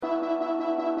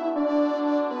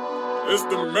It's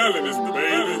the melon, it's the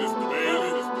melon, it's the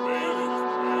melon, it's the melon.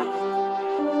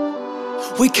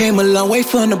 We came a long way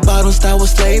from the bottom, start with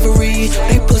slavery.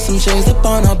 They put some chains up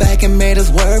on our back and made us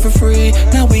work for free.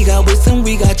 Now we got wisdom,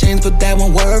 we got chains, but that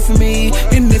won't work for me.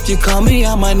 And if you call me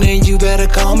out my name, you better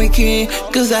call me king,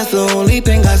 cause that's the only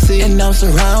thing I see. And I'm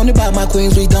surrounded by my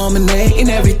queens, we dominate. In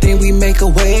everything we make a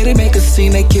way, they make a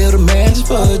scene. They kill the man just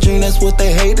for a dream, that's what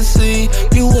they hate to see.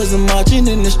 You wasn't marching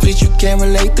in the streets, you can't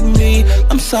relate to me.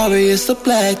 I'm sorry, it's a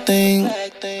black thing.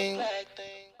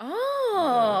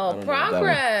 Oh,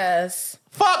 progress.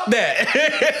 Fuck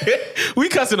that. We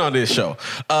cussing on this show.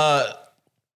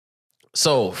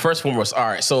 So first and foremost, all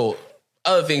right. So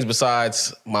other things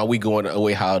besides my week going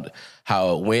away, how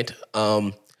it went.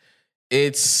 I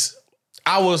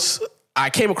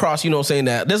came across, saying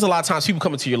that there's a lot of times people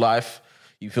come into your life.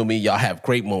 You feel me? Y'all have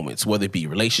great moments, whether it be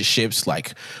relationships,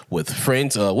 like with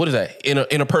friends. What is that?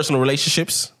 Interpersonal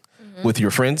relationships with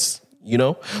your friends,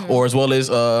 or as well as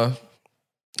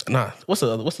what's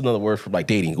another word for like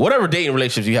dating? Whatever dating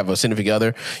relationships you have a significant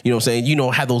other, you know what I'm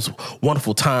saying? Have those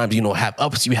wonderful times, have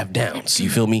ups, you have downs, you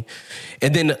feel me?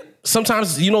 And then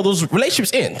sometimes, those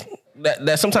relationships end.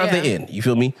 That sometimes they end, you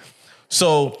feel me?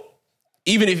 So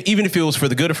even if it was for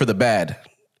the good or for the bad,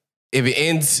 if it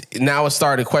ends, now it's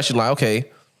starting to question like, okay,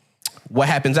 what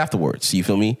happens afterwards? You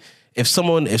feel me? If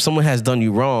someone has done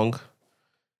you wrong,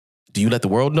 do you let the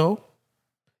world know?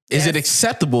 Is it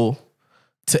acceptable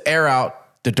to air out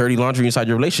the dirty laundry inside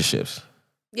your relationships?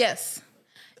 Yes.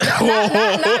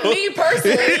 Not me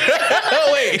personally.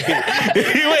 Wait.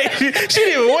 She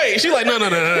didn't even wait. She's like, no. No,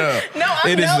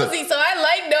 I'm nosy, so I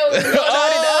like nosy.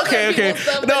 Okay.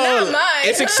 Stuff, no, not mine.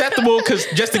 It's acceptable because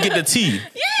just to get the tea.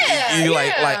 You're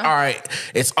like, all right,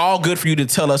 it's all good for you to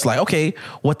tell us, like, okay,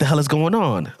 what the hell is going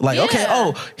on? Like,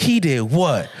 okay, he did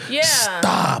what? Yeah.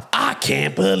 Stop. I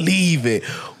can't believe it.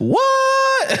 What?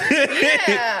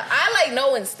 Yeah, I like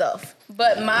knowing stuff.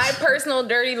 But my personal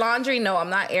dirty laundry, no, I'm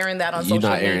not airing that on social media.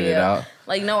 You're not airing it out?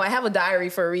 Like, no, I have a diary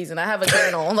for a reason. I have a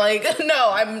journal. Like,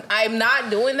 no, I'm not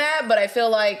doing that. But I feel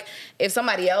like if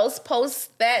somebody else posts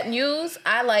that news,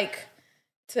 I like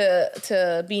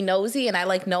to be nosy and I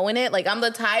like knowing it. Like, I'm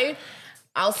the type,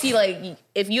 I'll see, like,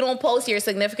 if you don't post your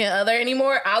significant other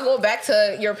anymore, I'll go back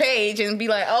to your page and be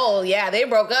like, oh, yeah, they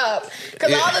broke up.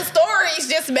 Because all the stories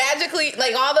just magically,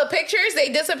 like, all the pictures, they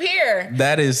disappear.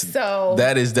 That is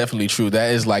definitely true.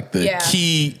 That is, like, the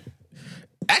key.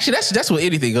 Actually, that's what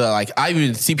anything. Like, I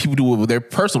even see people do it with their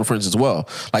personal friends as well.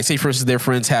 Like, say, for instance, their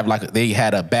friends have, like, they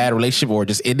had a bad relationship or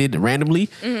just ended randomly.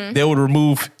 Mm-hmm. They would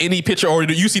remove any picture, or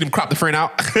you see them crop the friend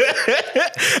out.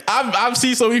 I've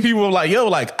seen so many people like, yo,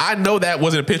 like, I know that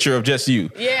wasn't a picture of just you.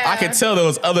 Yeah. I can tell there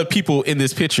was other people in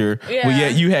this picture, but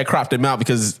yet you had cropped them out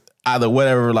because either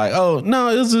whatever, like, oh, no,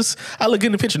 it was just, I look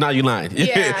in the picture, now you lying.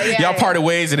 Y'all parted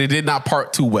ways and it did not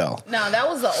part too well. No, that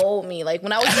was the old me. Like,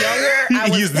 when I was younger,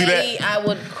 I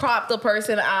would crop the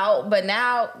person out, but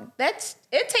now it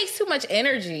takes too much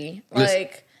energy.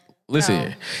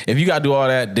 Listen, if you got to do all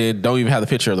that, then don't even have the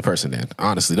picture of the person then.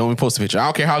 Honestly, don't even post the picture. I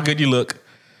don't care how good you look.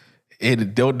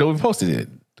 Don't even post it.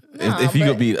 No, if you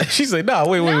gonna be, she said, no,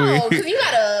 wait. No, because you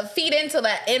gotta feed into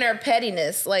that inner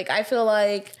pettiness. Like, I feel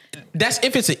like that's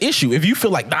if it's an issue. If you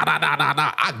feel like nah,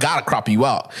 I gotta crop you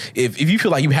out. If you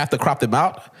feel like you have to crop them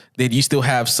out, then you still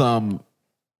have some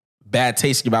bad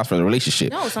taste in your mouth for the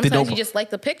relationship. No, sometimes you just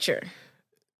like the picture.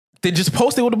 Then just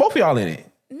post it with the both of y'all in it.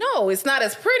 No, it's not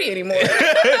as pretty anymore.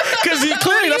 Because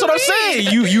clearly, that's what I'm saying.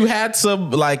 You had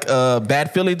some like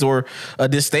bad feelings or a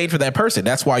disdain for that person.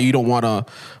 That's why you don't want to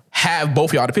have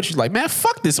both of y'all the pictures. Like, man,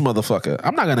 fuck this motherfucker.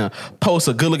 I'm not gonna post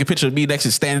a good looking picture of me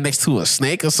standing next to a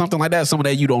snake or something like that. Someone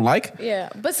that you don't like. Yeah,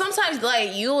 but sometimes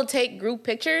like you'll take group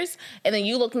pictures and then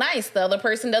you look nice. The other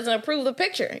person doesn't approve the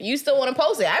picture. You still want to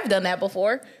post it. I've done that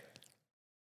before.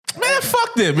 Man,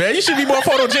 fuck them, man. You should be more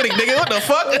photogenic, nigga. What the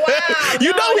fuck?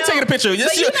 Wow, we taking a picture.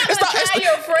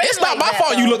 It's not my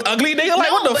fault you look ugly, nigga.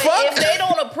 Like, what the fuck? If they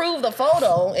don't approve the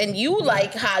photo and you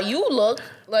like how you look,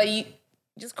 like, you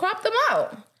just crop them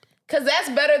out. Because that's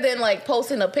better than like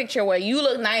posting a picture where you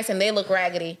look nice and they look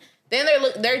raggedy. Then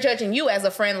they're judging you as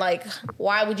a friend. Like,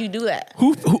 why would you do that?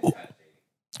 Who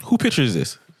picture is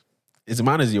this? Is it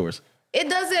mine or is it yours? It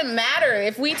doesn't matter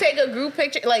if we take a group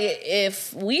picture. Like,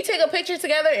 if we take a picture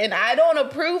together and I don't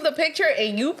approve the picture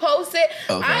and you post it,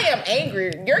 okay, I am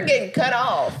angry. You're getting cut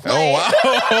off. Like,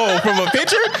 wow. From a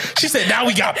picture? She said, now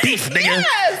we got beef, nigga.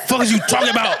 Yes. Fuck is you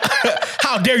talking about?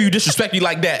 How dare you disrespect me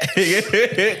like that?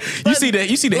 You see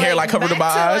the hair like covering my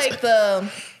eyes? Like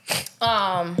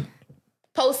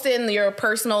posting your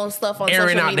personal stuff on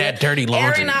Airing social out media. that dirty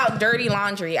laundry. Airing out dirty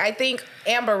laundry. I think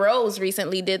Amber Rose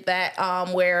recently did that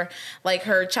where like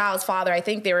her child's father, I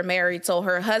think they were married, so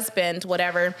her husband,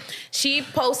 whatever, she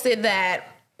posted that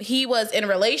he was in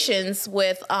relations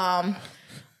with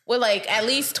like at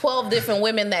least 12 different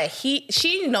women that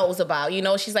she knows about. You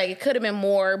know, she's like, it could have been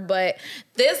more, but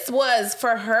this was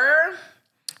for her,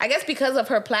 I guess because of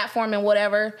her platform and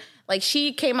whatever. Like,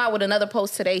 she came out with another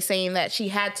post today saying that she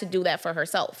had to do that for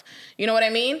herself. You know what I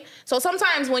mean? So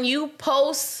sometimes when you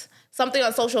post something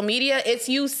on social media, it's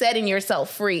you setting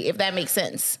yourself free, if that makes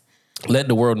sense. Let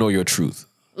the world know your truth.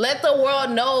 Let the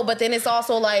world know, but then it's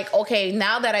also like, okay,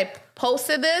 now that I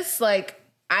posted this, like,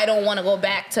 I don't want to go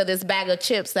back to this bag of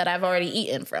chips that I've already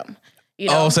eaten from. You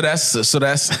know? Oh, so that's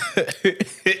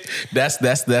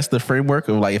that's the framework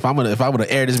of like, if I'm gonna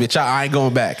air this bitch out, I ain't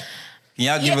going back. Can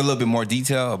y'all give a little bit more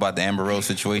detail about the Amber Rose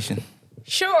situation?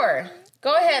 Sure.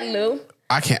 Go ahead, Lou.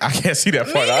 I can't see that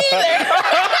part. Me neither.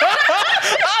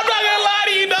 I'm not gonna lie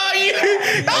to you, dog.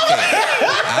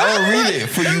 I will read it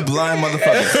for you blind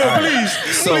motherfuckers. All right.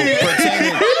 So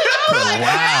pertaining.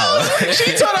 Wow.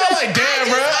 She told her like, damn,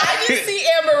 bro. I just see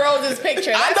Amber Rose's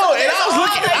picture. I know, and I was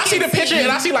looking. I see the picture,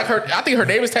 and I see like her. I think her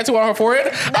name is tattooed on her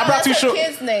forehead. I'm not too sure.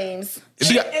 Kids' names.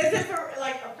 Is it for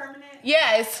like a permanent?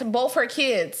 Yeah, it's both her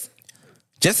kids.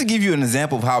 Just to give you an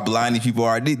example of how blind these people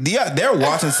are, they're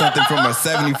watching something from a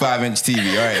 75-inch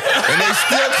TV, all right? And they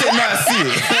still cannot see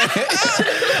it.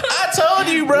 I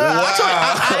told you, bro. Wow.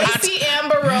 I see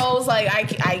Amber Rose, like,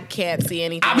 I can't see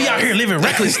anything. I be out here living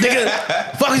reckless, nigga.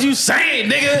 Fuck is you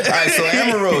saying, nigga? All right, so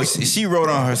Amber Rose, she wrote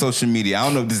on her social media, I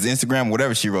don't know if this is Instagram,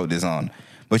 whatever she wrote this on,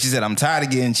 but she said, I'm tired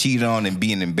of getting cheated on and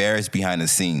being embarrassed behind the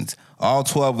scenes. All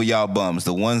 12 of y'all bums,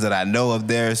 the ones that I know of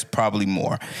theirs, probably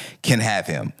more, can have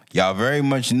him. Y'all very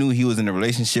much knew he was in a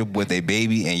relationship with a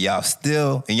baby, and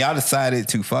y'all decided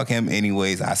to fuck him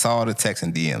anyways. I saw the texts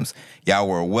and DMs. Y'all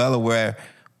were well aware,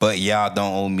 but y'all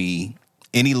don't owe me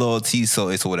any loyalty, so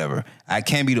it's whatever. I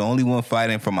can't be the only one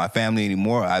fighting for my family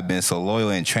anymore. I've been so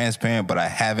loyal and transparent, but I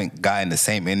haven't gotten the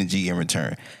same energy in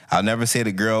return. I'll never say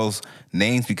the girls'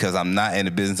 names because I'm not in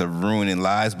the business of ruining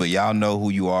lives, but y'all know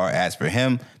who you are. As for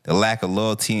him, the lack of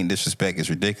loyalty and disrespect is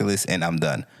ridiculous, and I'm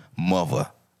done. Mother.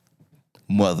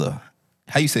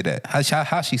 How you say that?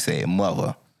 How she say it?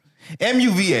 Mother.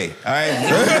 MUVA. All right.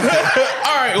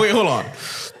 All right, wait, hold on.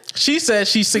 She said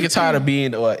she's sick and tired of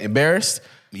being embarrassed.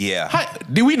 Yeah.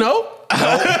 Do we know? So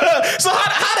how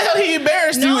the hell he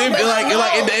embarrassed you in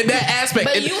that aspect?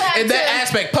 But you have in that to-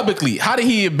 aspect publicly, how did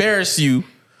he embarrass you?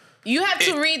 You have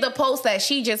to read the post that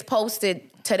she just posted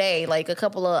today, like a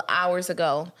couple of hours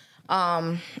ago.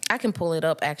 I can pull it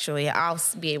up, actually. I'll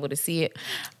be able to see it.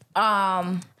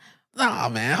 Nah,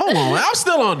 man, hold on. I'm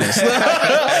still on this.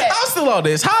 I'm still on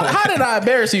this. How did I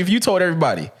embarrass you if you told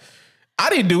everybody? I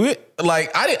didn't do it.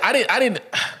 Like I didn't.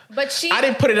 But I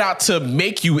didn't put it out to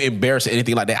make you embarrassed or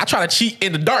anything like that. I try to cheat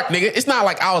in the dark, nigga. It's not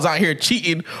like I was out here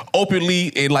cheating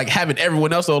openly and like having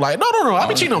everyone else know like, no. I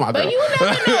be cheating on my girl. But you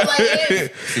never know.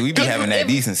 Like, See, we be having that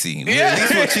decency. We at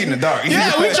least want to cheat in the dark.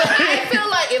 Yeah, we try. I feel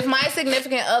like if my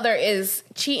significant other is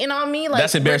cheating on me, like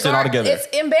That's embarrassing altogether. It's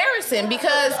embarrassing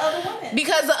because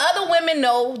the other women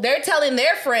know, they're telling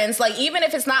their friends, like, even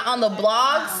if it's not on the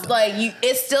blogs, like,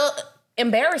 it's still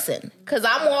embarrassing because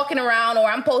I'm walking around or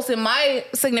I'm posting my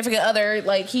significant other,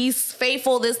 like, he's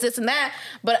faithful, this and that,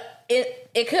 but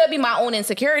it could be my own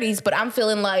insecurities, but I'm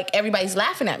feeling like everybody's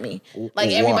laughing at me,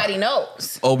 like everybody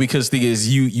knows. Oh, because the thing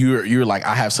is, you're like,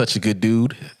 I have such a good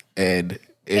dude, and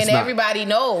everybody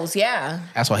knows, yeah.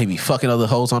 That's why he be fucking other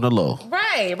hoes on the low.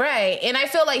 Right. And I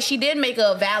feel like she did make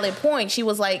a valid point. She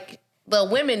was like, the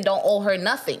women don't owe her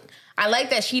nothing. I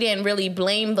like that she didn't really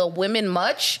blame the women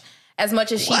much as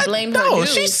she blamed her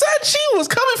dudes. She said she was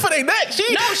coming for their neck.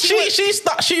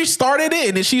 She started it,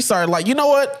 and then she started like, you know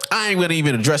what? I ain't gonna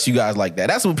even address you guys like that.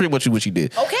 That's pretty much what she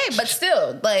did. Okay, but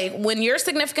still, like, when your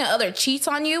significant other cheats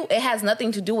on you, it has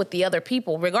nothing to do with the other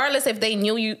people. Regardless if they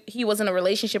knew he was in a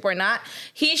relationship or not,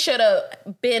 he should have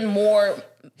been more.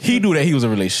 He knew that he was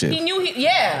in a relationship. He knew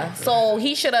so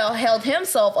he should have held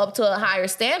himself up to a higher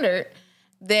standard.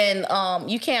 Then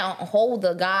you can't hold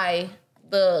the guy,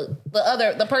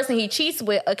 the person he cheats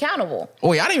with, accountable. Oh,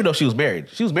 wait, I didn't even know she was married.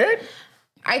 She was married?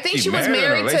 I think She's she was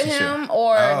married in a married to him,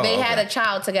 or they had a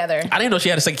child together. I didn't know she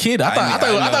had a second kid. I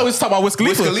thought we was talking about Wiz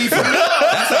Khalifa. Wiz Khalifa.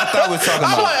 That's what I thought we was talking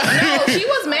about. No, she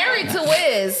was married to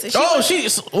Wiz.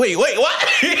 Wait,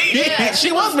 what? Yeah,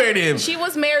 she was married to him. She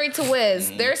was married to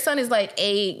Wiz. Their son is like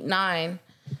 8, 9.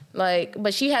 Like,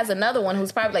 but she has another one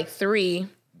who's probably like 3.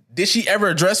 Did she ever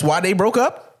address why they broke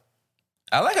up?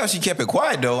 I like how she kept it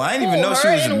quiet though. I didn't even know she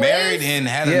was married and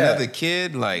had another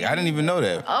kid. Like, I didn't even know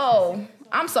that. Oh,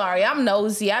 I'm sorry, I'm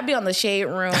nosy. I be on the shade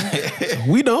room.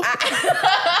 We know.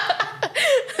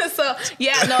 So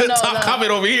yeah, no. Top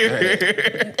comment over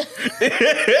here.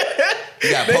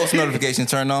 You got post notification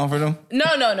turned on for them? No.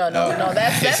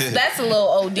 That's a little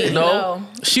OD. No,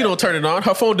 she don't turn it on.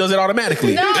 Her phone does it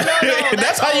automatically. No.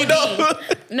 That's how you know.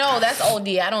 No, that's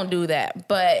OD. I don't do that.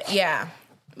 But yeah.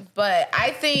 But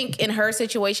I think in her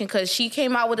situation, because she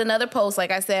came out with another post,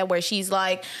 like I said, where she's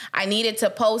like, I needed to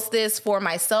post this for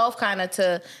myself, kind of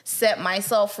to set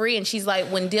myself free. And she's like,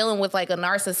 when dealing with like a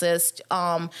narcissist,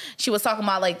 she was talking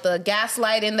about like the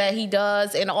gaslighting that he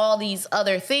does and all these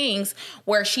other things,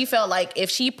 where she felt like if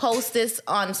she posts this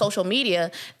on social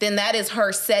media, then that is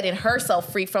her setting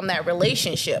herself free from that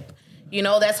relationship. You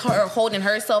know, that's her holding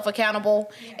herself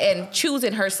accountable and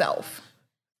choosing herself.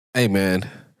 Hey, man.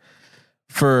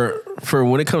 For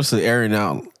when it comes to airing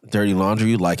out dirty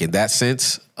laundry, like in that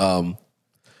sense, the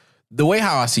way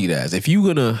how I see that is if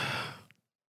you're gonna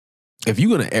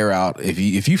air out, if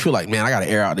you feel like, man, I gotta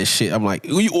air out this shit, I'm like,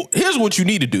 here's what you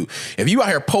need to do. If you out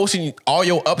here posting all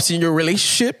your ups in your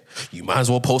relationship, you might as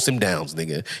well post them downs,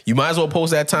 nigga. You might as well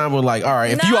post that time where like, all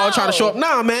right, if you all trying to show up,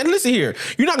 nah, man, listen here.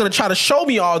 You're not gonna try to show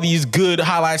me all these good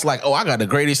highlights like, oh, I got the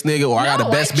greatest nigga or I got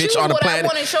the best bitch on the planet. I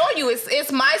want to show you.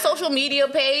 It's my social media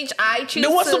page. I choose.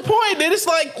 Then what's the point? Then it's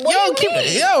like,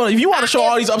 if you want to show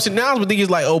all these ups and downs, but then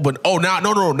it's like, now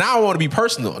I want to be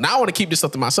personal. Now I want to keep this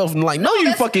stuff to myself. And like, no,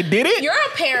 you fucking did it. You're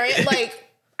a parent, like.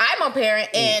 I'm a parent,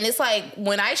 and it's like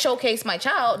when I showcase my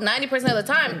child, 90% of the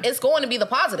time, it's going to be the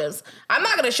positives. I'm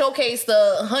not going to showcase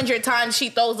the 100 times she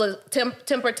throws the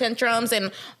temper tantrums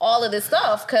and all of this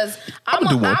stuff, because I'm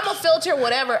a filter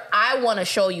whatever I want to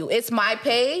show you. It's my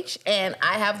page, and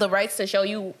I have the rights to show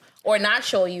you or not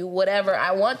show you whatever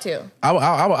I want to.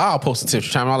 I'll post a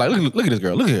temperature time. I'm like, look at this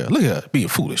girl. Look at her being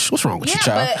foolish. What's wrong with you,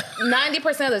 child? But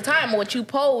 90% of the time, what you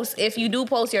post, if you do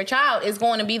post your child, is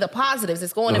going to be the positives.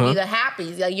 It's going to be the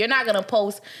happies. Like, you're not going to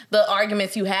post the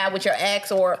arguments you have with your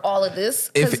ex or all of this.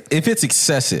 If it's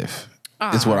excessive,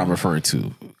 is what I'm referring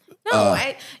to. No,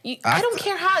 I don't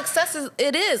care how excessive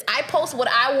it is. I post what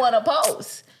I want to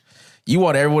post. You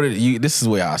want everyone to, this is the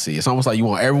way I see it. It's almost like you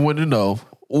want everyone to know.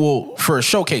 Well, for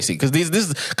showcasing,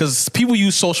 because people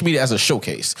use social media as a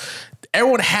showcase.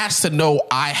 Everyone has to know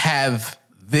I have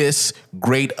this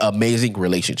great, amazing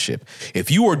relationship. If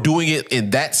you are doing it in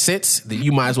that sense, then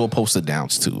you might as well post the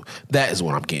downs too. That is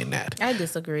what I'm getting at. I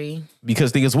disagree.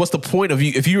 Because thing is, what's the point of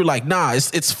you if you're like, nah,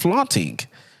 it's flaunting.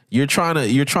 You're trying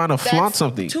to flaunt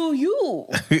something to you.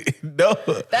 No,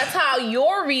 that's how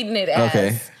you're reading it as.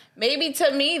 Okay. Maybe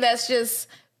to me, that's just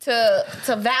to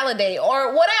validate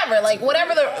or whatever. Like,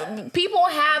 whatever the people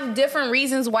have different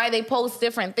reasons why they post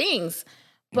different things.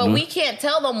 But we can't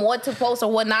tell them what to post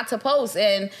or what not to post.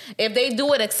 And if they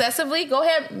do it excessively, go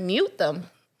ahead, mute them.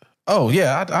 Oh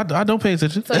yeah, I don't pay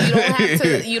attention. So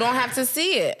you don't have to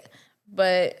see it.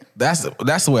 But that's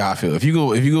the way I feel. If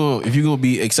you go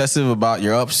be excessive about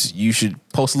your ups, you should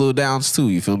post a little downs too.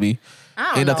 You feel me?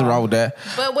 Ain't nothing wrong with that.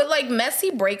 But with like messy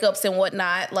breakups and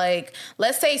whatnot, like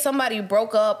let's say somebody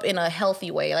broke up in a healthy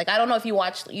way. Like, I don't know if you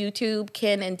watch YouTube,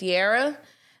 Ken and De'Ara.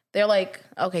 They're like,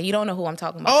 okay, you don't know who I'm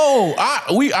talking about.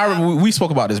 Oh, we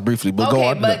spoke about this briefly, but go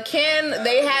on. But Ken,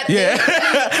 they had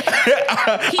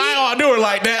I don't want to do it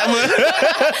like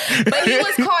that. But he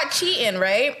was caught cheating,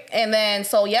 right? And then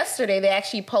so yesterday they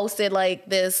actually posted like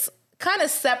this kind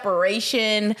of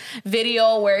separation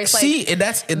video where it's like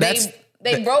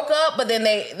They broke up, but then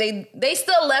they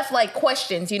still left like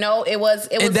questions, you know? It was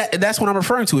that's what I'm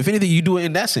referring to. If anything, you do it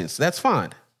in that sense. That's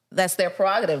fine. That's their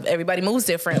prerogative. Everybody moves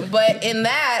different. But in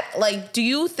that, like, do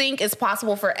you think it's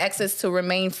possible for exes to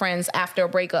remain friends after a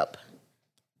breakup?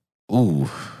 Ooh.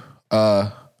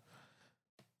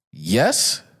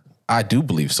 Yes, I do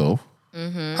believe so.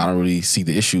 I don't really see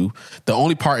the issue. The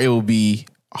only part it will be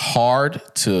hard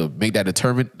to make that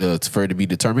determined, for it to be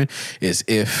determined, is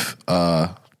if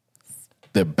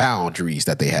the boundaries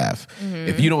that they have.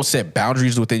 If you don't set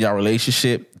boundaries within your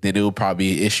relationship, then it will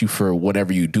probably be an issue for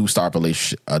whenever you do start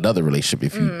another relationship,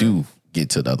 if you do get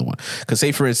to another one. Because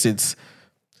say for instance,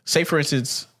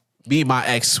 me and my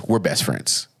ex, we're best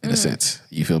friends in a sense.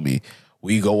 You feel me?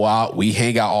 We go out, we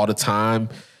hang out all the time.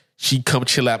 She come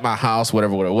chill at my house,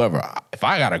 whatever. If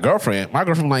I got a girlfriend, my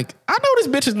girlfriend like, I know this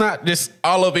bitch is not just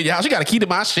all up in your house. She got a key to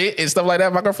my shit and stuff like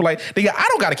that. My girlfriend like, nigga, I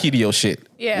don't got a key to your shit.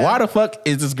 Yeah. Why the fuck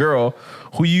is this girl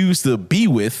who you used to be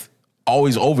with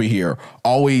always over here,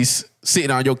 always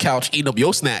sitting on your couch eating up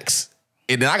your snacks,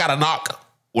 and then I got to knock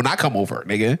when I come over,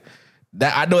 nigga?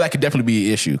 that I know that could definitely be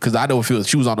an issue because I know if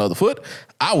she was on the other foot,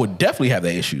 I would definitely have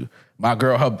that issue. My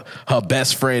girl, her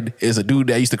best friend is a dude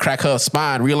that used to crack her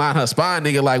spine, realign her spine,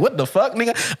 nigga. Like, what the fuck,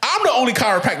 nigga? I'm the only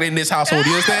chiropractor in this household,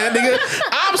 you understand, nigga?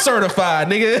 I'm certified,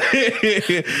 nigga.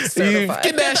 Certified.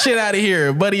 Get that shit out of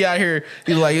here. Buddy out here,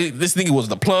 he's like, this nigga was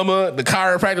the plumber, the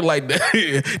chiropractor, like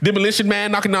the demolition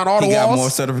man knocking down all the He got walls. more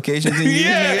certifications than you.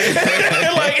 Yeah.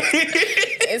 Nigga. Like,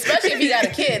 Especially if you got a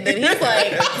kid, then he's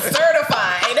like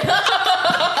certified.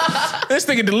 this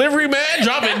nigga delivery man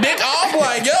dropping dick off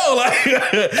like, yo,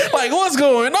 like what's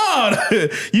going on?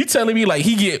 You telling me like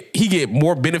he get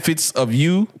more benefits of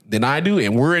you than I do,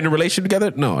 and we're in a relationship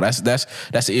together? No, that's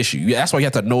the issue. That's why you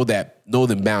have to know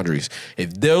them boundaries.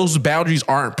 If those boundaries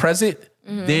aren't present,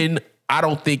 then I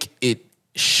don't think it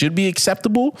should be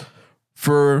acceptable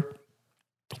for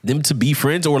them to be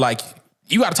friends, or like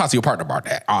you got to talk to your partner about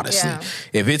that. Honestly,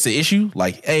 if it's an issue,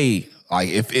 like, hey, like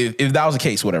if that was the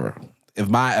case, whatever.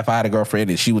 If I had a girlfriend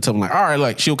and she would tell me like, all right,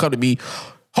 like she'll come to me.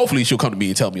 Hopefully she'll come to me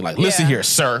and tell me like, listen here,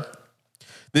 sir,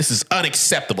 this is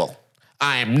unacceptable.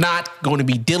 I am not going to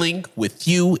be dealing with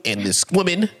you and this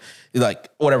woman. Like,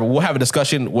 whatever, we'll have a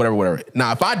discussion, whatever.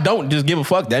 Now, if I don't just give a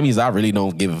fuck, that means I really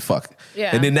don't give a fuck.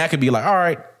 Yeah. And then that could be like, all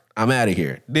right, I'm out of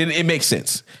here. Then it makes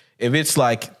sense. If it's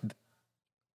like,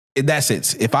 in that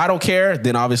sense, if I don't care,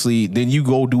 then obviously, then you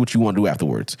go do what you want to do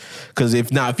afterwards. Because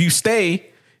if you stay,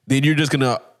 then you're just going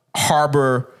to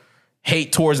harbor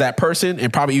hate towards that person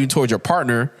and probably even towards your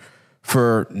partner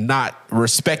for not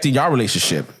respecting your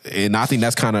relationship. And I think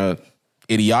that's kind of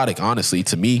idiotic, honestly,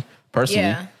 to me personally.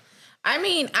 Yeah. I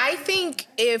mean, I think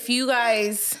if you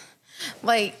guys,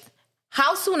 like,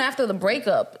 how soon after the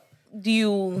breakup do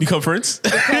you Become friends?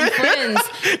 become friends?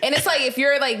 And it's like, if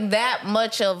you're like that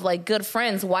much of like good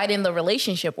friends, why didn't the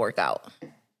relationship work out?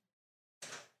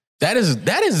 That is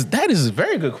a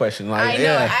very good question. Like, I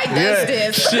know, I guessed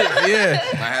this. Shit, yeah.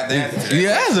 I have to answer that. Yeah,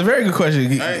 that's a very good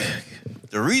question.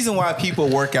 The reason why people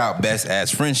work out best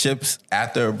as friendships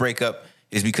after a breakup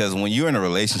is because when you're in a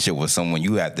relationship with someone,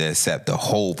 you have to accept the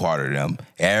whole part of them.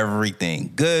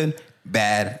 Everything. Good,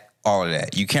 bad, all of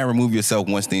that. You can't remove yourself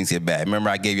once things get bad. Remember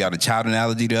I gave y'all the child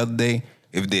analogy the other day?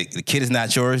 If the kid is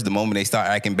not yours, the moment they start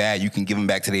acting bad, you can give them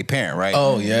back to their parent, right?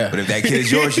 Oh, yeah. But if that kid is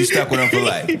yours, you stuck with them for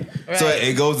life. Right. So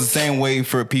it goes the same way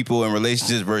for people in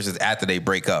relationships versus after they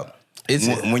break up.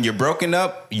 When you're broken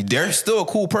up, they're still a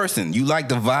cool person. You like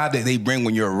the vibe that they bring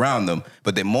when you're around them.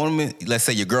 But the moment, let's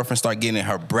say your girlfriend start getting in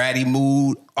her bratty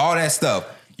mood, all that stuff,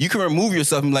 you can remove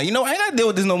yourself and be like, you know, I ain't got to deal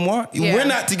with this no more. Yeah. We're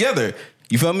not together.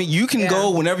 You feel me? You can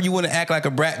go whenever you want to act like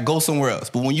a brat, go somewhere else.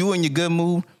 But when you in your good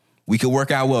mood, we could work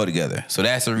out well together. So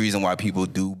that's the reason why people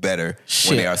do better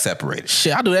when they are separated.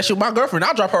 Shit, I do that shit with my girlfriend.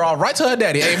 I'll drop her off right to her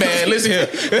daddy. Hey, man, listen here.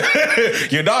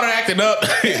 Your daughter acting up.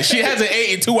 She hasn't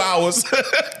ate in 2 hours.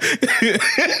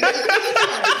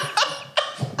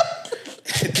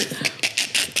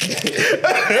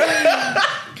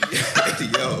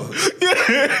 Yo.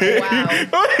 Wow.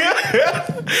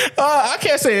 I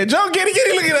can't say it. Joe, get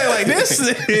it. Look at that like this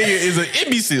is an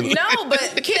imbecile. No,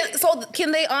 but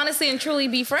can they honestly and truly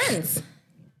be friends?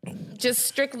 Just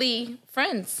strictly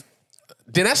friends.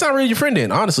 Then that's not really your friend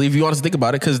then, honestly, if you honestly think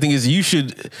about it. Because the thing is, you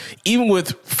should, even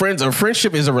with friends, a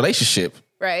friendship is a relationship.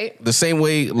 Right. The same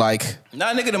way, like...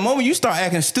 Nah, nigga, the moment you start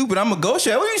acting stupid, I'm a ghost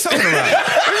shit. What are you talking about?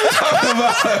 What are you talking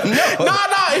about? No.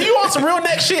 Nah, if you want some real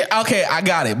next shit, okay, I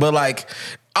got it. But like,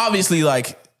 obviously,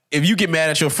 like, if you get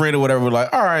mad at your friend or whatever,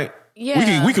 like, all right,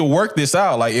 we can work this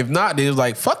out. Like, if not, then it's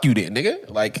like, fuck you then, nigga.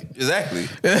 Like... Exactly.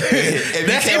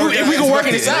 if we can work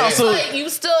this out. It's So like you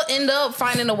still end up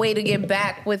finding a way to get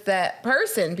back with that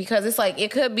person because it's like it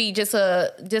could be just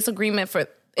a disagreement for in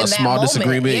a that small moment.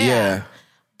 disagreement, yeah.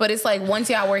 But it's like once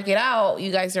y'all work it out,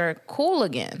 you guys are cool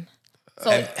again. So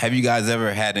Have you guys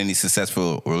ever had any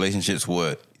successful relationships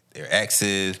with their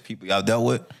exes, people y'all dealt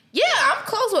with? yeah, I'm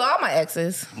close with all my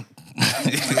exes.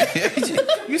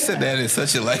 You said that in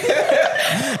such a like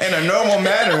in a normal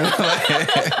manner.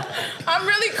 I'm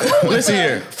really cool with listen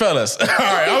them. here, fellas. All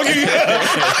right, I'm gonna give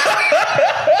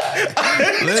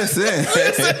you Listen.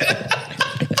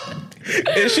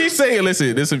 If she's saying,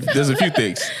 listen, there's a few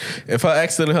things. If her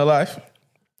ex still in her life,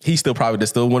 he's still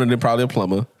one of them probably a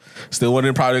plumber, still one of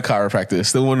them probably a chiropractor,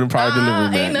 still one of them probably a delivery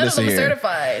man. Ain't none Listen of them here.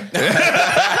 certified.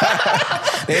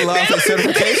 They lost their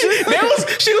certification.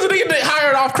 She was a nigga that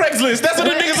hired off Craigslist. That's what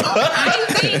the niggas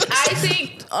I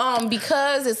think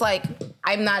because it's like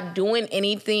I'm not doing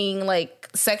anything like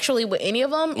sexually with any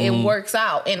of them, it works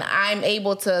out and I'm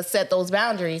able to set those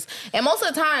boundaries. And most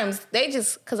of the times they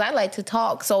just, cause I like to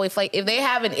talk. So if they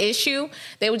have an issue,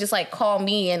 they would just like call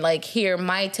me and like hear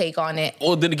my take on it.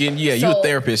 Well, then again, yeah, you're a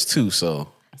therapist too, so.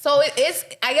 So it's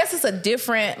I guess it's a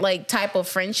different like type of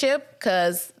friendship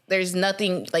because there's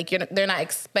nothing like they're not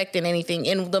expecting anything.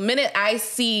 And the minute I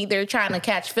see they're trying to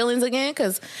catch feelings again,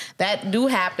 because that do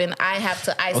happen, I have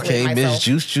to isolate myself.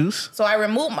 Miss Juice. So I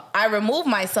remove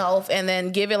myself and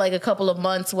then give it like a couple of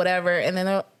months, whatever, and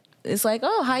then it's like,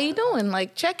 oh, how you doing?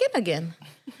 Like check in again.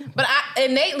 But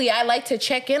innately I like to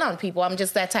check in on people. I'm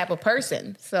just that type of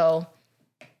person. So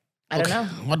I don't know.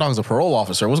 My dog's a parole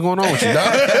officer. What's going on with you,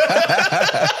 dog?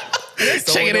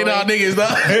 So checking in on niggas,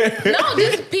 dog. No,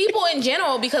 just people in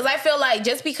general, because I feel like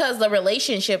just because the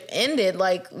relationship ended,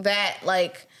 like that,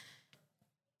 like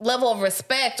level of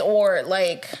respect or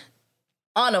like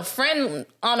on a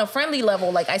friendly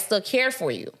level, like I still care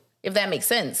for you, if that makes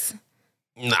sense.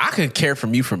 Nah, I could care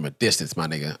from you from a distance, my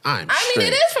nigga. I mean,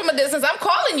 it is from a distance. I'm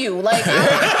calling you. Like, I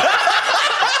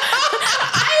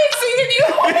ain't seen you.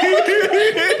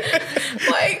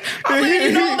 Like, I'm letting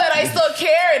you know that I still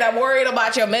care and I'm worried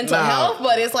about your mental health,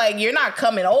 but it's like you're not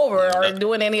coming over or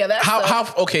doing any of that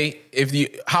stuff.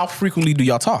 How frequently do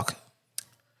y'all talk?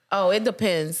 Oh, it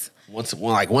depends. Once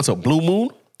a blue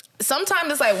moon?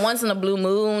 Sometimes it's like once in a blue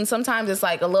moon. Sometimes it's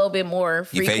like a little bit more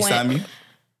frequent. You FaceTime you?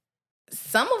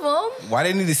 Some of them. Why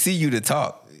they need to see you to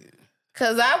talk?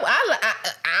 Cause I don't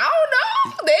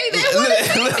know. They want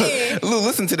to see me. Lou,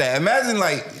 listen to that. Imagine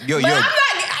like But I'm not.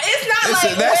 It's not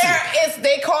like where it's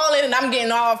they calling and I'm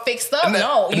getting all fixed up.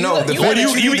 No, the fact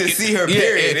that you need to see her.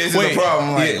 Period. This is the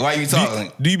problem. Like, why you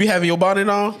talking? Do you be having your bonnet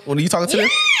on when you talking to them?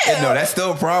 No, that's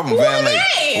still a problem, man. Like,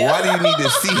 why do you need to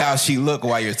see how she look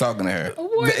while you're talking to her?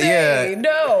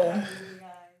 No.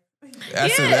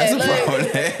 That's a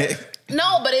problem.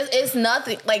 No, but it's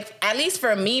nothing. Like, at least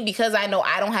for me, because I know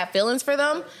I don't have feelings for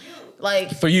them.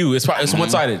 Like, for you, it's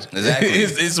one-sided. Exactly.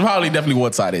 It's probably definitely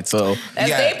one-sided. So that's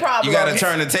their problem. You got to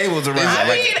turn the tables around. I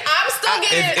mean, I'm still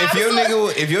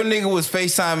getting. If your nigga was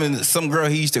FaceTiming some girl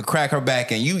he used to crack her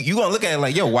back, and you gonna look at it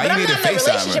like, yo, why you need to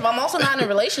FaceTime her? I'm also not in a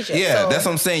relationship. Yeah, that's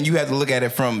what I'm saying. You have to look at it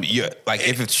from your, like,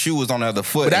 if its shoe was on the other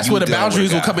foot. But that's where the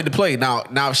boundaries will come into play. Now,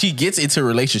 if she gets into a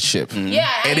relationship, and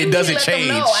it doesn't change,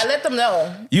 I let them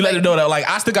know. You let them know that, like,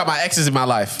 I still got my exes in my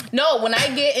life. No, when I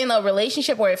get in a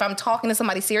relationship, or if I'm talking to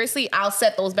somebody seriously, I'll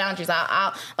set those boundaries.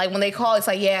 I'll like when they call, it's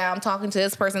like, yeah, I'm talking to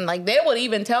this person. Like, they would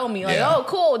even tell me, like, oh,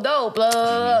 cool, dope, blah,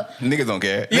 blah, blah. Niggas don't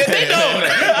care. Yeah, they don't.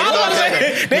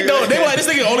 They don't. They like, this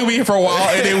nigga only be here for a while,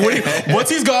 and then once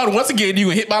he's gone, once again, you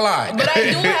can hit my line. But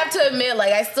I do have to admit,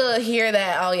 like, I still hear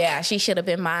that. Oh yeah, she should have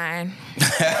been mine. All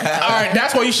right,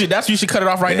 that's why you should cut it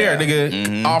off right there,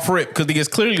 nigga. Off rip, because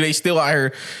niggas clearly they still out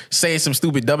here saying some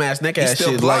stupid dumbass neck ass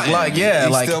shit. Plotting.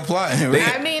 Like still plotting.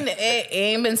 I mean, it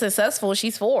ain't been successful.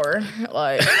 She's 4.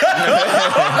 Like.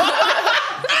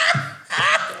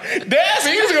 Damn, so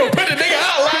you just gonna put the nigga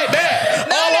out like that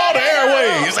all on the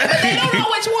airways. They don't know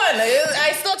which one.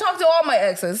 I still talk to all my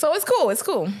exes, so it's cool. It's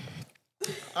cool.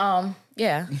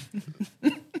 Yeah.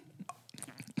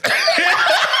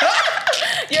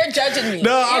 You're judging me.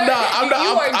 No, I'm not. You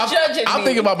are judging me. I'm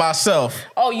thinking about myself.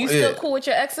 Oh, you still cool with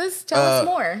your exes? Tell us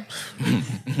more.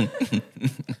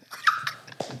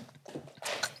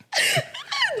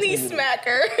 Knee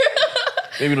smacker.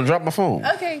 Maybe to drop my phone.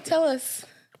 Okay, tell us.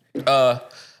 I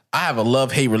have a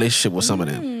love-hate relationship with some of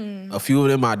them. A few of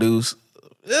them I do.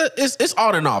 It's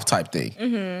on and off type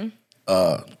thing.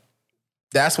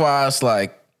 That's why it's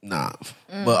like, nah.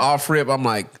 But off rip, I'm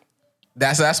like,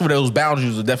 that's where those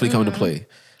boundaries will definitely come into play.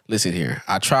 Listen here,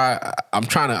 I'm trying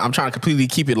to completely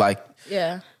keep it like,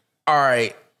 all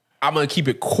right, I'm gonna keep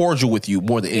it cordial with you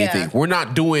more than anything. We're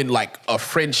not doing like a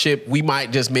friendship. We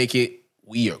might just make it,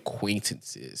 we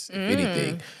acquaintances, if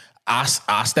anything. I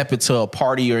step into a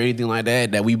party or anything like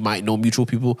that we might know mutual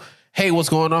people. Hey, what's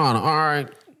going on? All right.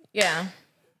 Yeah.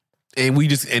 And we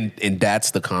just and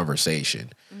that's the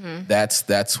conversation.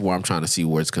 That's where I'm trying to see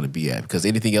where it's going to be at, because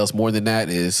anything else more than that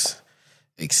is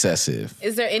excessive.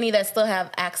 Is there any that still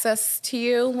have access to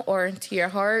you or to your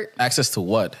heart? Access to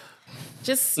what?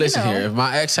 Just listen here. If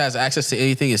my ex has access to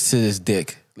anything, it's to his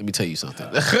dick. Let me tell you something.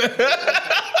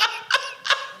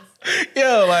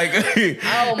 Yo, like,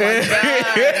 oh my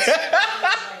gosh.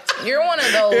 You're one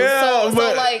of those. Yeah,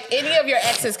 so like any of your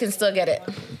exes can still get it.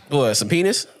 What, some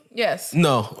penis? Yes.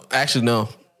 No, actually no.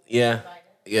 Yeah.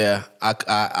 I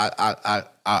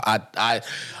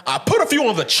put a few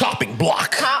on the chopping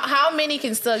block. How many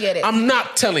can still get it? I'm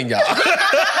not telling y'all.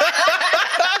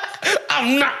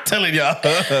 I'm not telling y'all.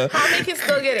 How many can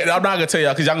still get it? I'm not gonna tell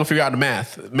y'all because y'all gonna figure out the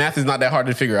math. Math is not that hard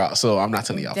to figure out, so I'm not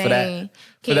telling y'all. Dang. For that.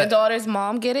 Can your daughter's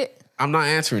mom get it? I'm not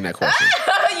answering that question.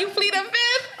 You plead a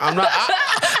fifth? I'm not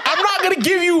gonna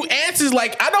give you answers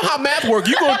like, I know how math works.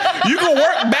 You can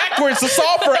work backwards to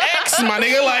solve for X, my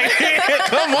nigga. Like,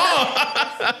 come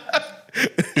on.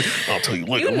 I'll tell you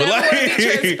what. You never want to be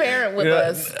transparent with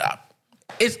us.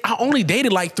 I only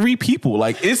dated like 3 people.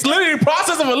 Like it's literally a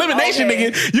process of elimination,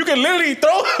 Okay. nigga. You can literally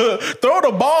throw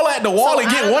the ball at the wall and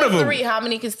out get of one of the them. 3, how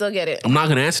many can still get it? I'm not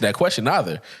gonna answer that question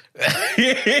either.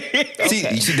 See,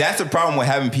 that's the problem with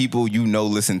having people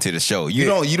listen to the show. You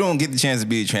don't get the chance to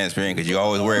be transparent because you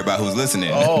always worry about who's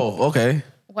listening. Oh, okay.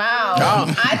 Wow.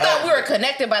 I thought we were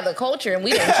connected by the culture and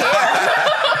we didn't care.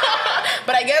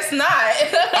 But I guess not.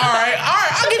 All right.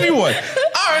 I'll give you one.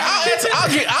 All right,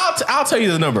 I'll tell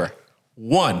you the number.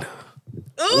 1.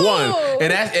 Ooh. 1,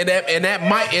 and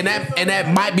that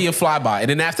might be a flyby, and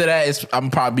then after that, I'm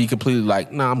probably completely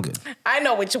like, nah, I'm good. I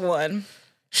know which one.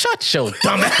 Shut your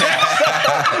dumb ass.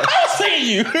 I'll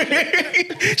see you. She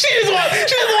just wanted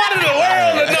the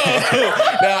world to know.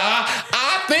 Now,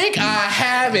 I think I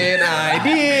have an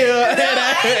idea.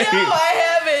 I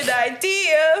have an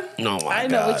idea. Oh my I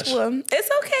know gosh. which one. It's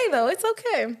okay though. It's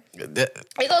okay.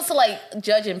 It goes to like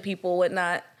judging people,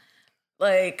 whatnot.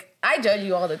 Like I judge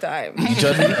you all the time. You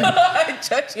judge me? I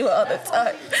judge you all the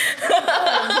time.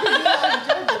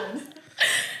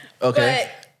 Okay.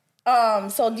 But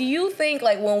so do you think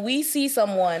like when we see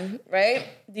someone, right?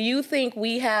 Do you think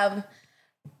we have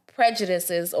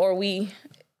prejudices or is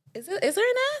there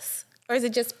an S? Or is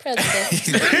it just prejudice?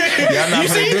 Y'all not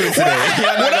gonna do this today.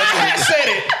 When I had said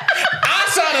it, I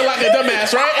sounded like a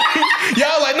dumbass, right?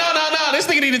 Y'all like, no, this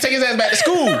nigga need to take his ass back to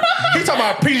school. He talking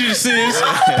about prejudices,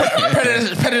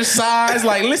 prejudices.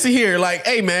 Like, listen here, like,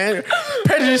 hey man,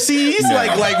 prejudices.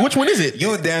 Like, which one is it? You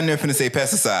was down there finna say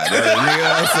pesticide,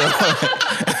 nigga. So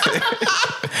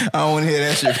I don't want to hear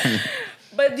that shit from you.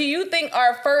 But do you think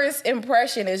our first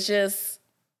impression is just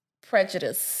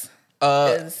prejudice?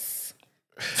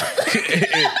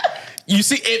 You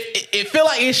see, it feel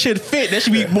like it should fit. There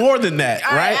should be more than that,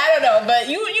 right? I don't know, but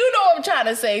you know what I'm trying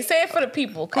to say. Say it for the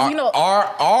people, because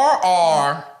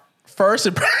our first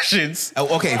impressions.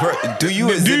 Oh, okay, do you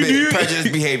exhibit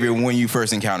prejudice behavior when you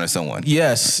first encounter someone?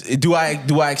 Yes. Do I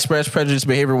express prejudice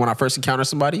behavior when I first encounter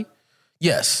somebody?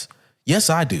 Yes,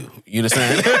 I do. You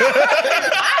understand?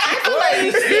 I feel like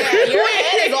your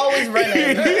head is always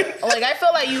running. Like I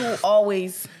feel like you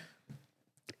always.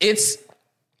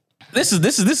 This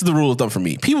is the rule of thumb for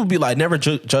me. People be like, never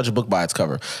judge a book by its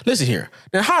cover. Listen here.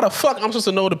 Now, how the fuck I'm supposed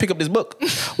to know to pick up this book?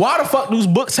 Why the fuck do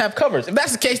books have covers? If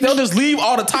that's the case, they'll just leave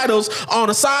all the titles on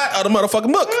the side of the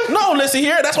motherfucking book. No, listen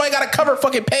here. That's why you got a cover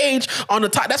fucking page on the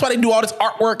top. That's why they do all this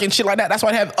artwork and shit like that. That's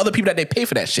why they have other people that they pay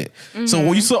for that shit. Mm-hmm. So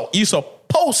when you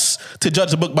supposed to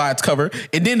judge a book by its cover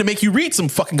and then to make you read some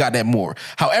fucking goddamn more.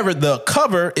 However, the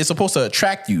cover is supposed to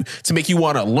attract you to make you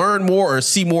want to learn more or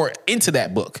see more into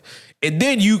that book. And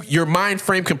then your mind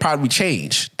frame can probably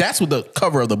change. That's what the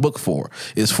cover of the book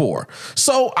is for.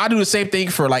 So I do the same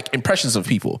thing for like impressions of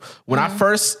people. When I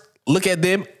first look at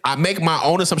them, I make my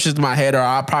own assumptions in my head, or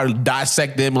I'll probably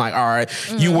dissect them like, all right,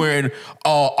 you wearing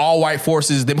all white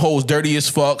forces, them hoes dirty as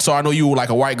fuck. So I know you were like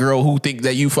a white girl who think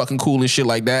that you fucking cool and shit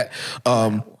like that.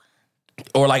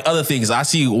 Or like other things. I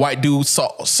see a white dude,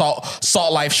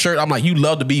 salt life shirt. I'm like, you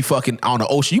love to be fucking on the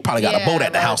ocean. You probably got a boat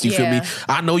at the house. You feel me?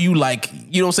 I know you like,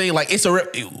 you know what I'm saying? Like it's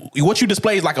what you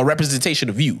display is like a representation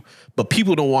of you, but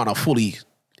people don't want to fully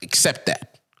accept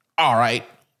that. All right,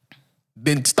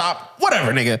 then stop.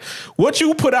 Whatever, nigga. What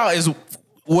you put out is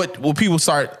what people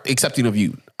start accepting of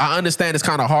you. I understand it's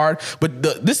kind of hard, but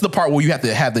this is the part where you have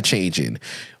to have the change in.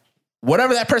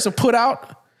 Whatever that person put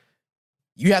out,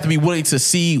 you have to be willing to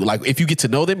see, like, if you get to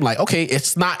know them, like, okay,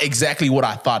 it's not exactly what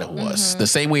I thought it was. Mm-hmm. The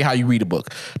same way how you read a book.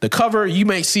 The cover, you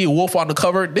may see a wolf on the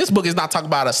cover. This book is not talking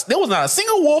about there was not a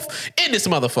single wolf in this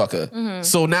motherfucker. Mm-hmm.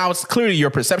 So now it's clearly your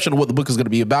perception of what the book is going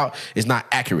to be about is not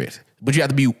accurate. But you have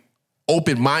to be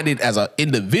open-minded as an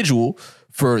individual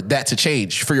for that to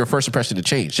change, for your first impression to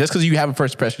change. Just because you have a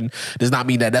first impression does not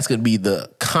mean that that's going to be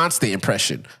the constant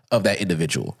impression of that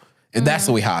individual. And that's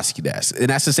the way how I see that. And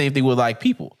that's the same thing with like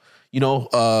people. You know,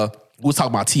 we was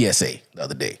talking about TSA the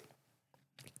other day.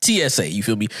 TSA, you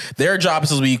feel me? Their job is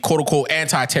supposed to be quote unquote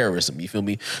anti-terrorism, you feel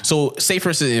me? So say for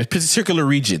instance, in particular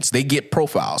regions, they get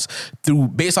profiles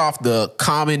based off the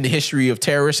common history of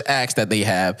terrorist acts that they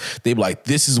have. They be like,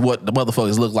 this is what the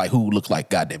motherfuckers look like who look like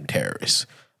goddamn terrorists.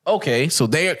 Okay, so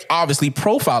they're obviously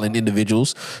profiling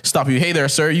individuals. Stop you. Hey there,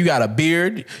 sir, you got a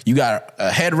beard, you got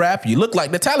a head wrap, you look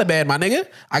like the Taliban, my nigga.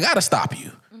 I gotta stop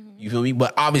you. You feel me?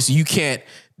 But obviously you can't.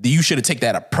 You should have taken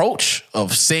that approach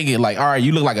of saying it like, all right,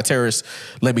 you look like a terrorist.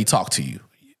 Let me talk to you.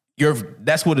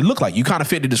 That's what it looked like. You kind of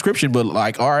fit the description, but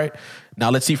like, all right,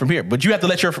 now let's see from here. But you have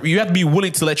to be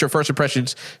willing to let your first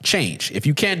impressions change. If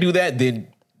you can't do that, then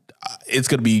it's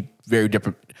going to be very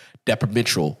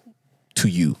detrimental to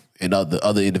you and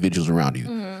other individuals around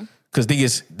you. Because thing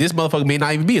is, this motherfucker may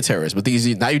not even be a terrorist, but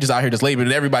now you just out here just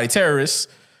labeling everybody terrorists.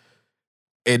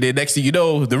 And then next thing you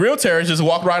know, the real terrorist just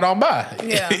walked right on by.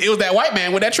 Yeah. It was that white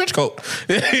man with that trench coat.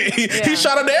 He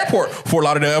shot at the airport, Fort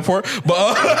Lauderdale Airport.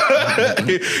 But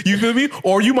you feel me?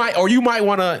 Or you might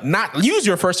want to not use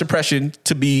your first impression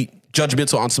to be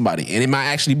judgmental on somebody, and it might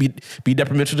actually be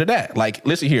detrimental to that. Like,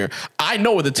 listen here, I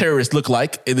know what the terrorists look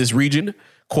like in this region,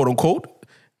 quote unquote.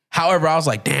 However, I was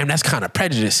like, damn, that's kind of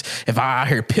prejudice. If I out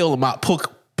here peel him out,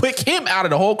 pick him out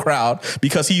of the whole crowd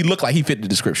because he looked like he fit the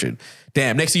description.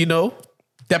 Damn, next thing you know,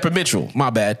 detrimental. My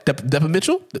bad.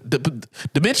 Detrimental?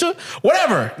 Dementia?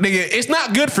 Whatever, nigga. It's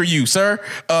not good for you, sir.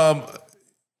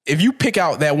 If you pick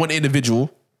out that one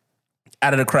individual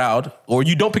out of the crowd, or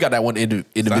you don't pick out that one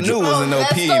individual. I knew it wasn't no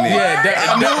P in there. Yeah,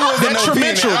 I knew it wasn't no P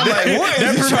in there. I'm like, what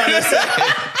is he trying to say?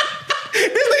 This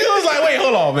nigga was like, wait,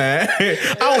 hold on, man.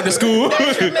 I went to school.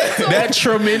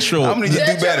 Detrimental. I'm gonna need to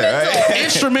do better, right?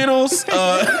 Instrumentals.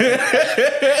 I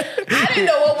didn't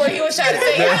know what word he was trying to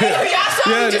say. Y'all saw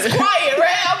me just quiet,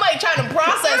 right? I'm like trying to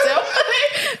process it. I'm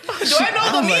like, do I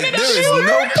know the meaning of there shit? is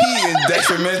no P in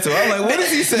detrimental. I'm like, what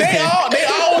is he saying? They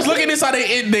always looking inside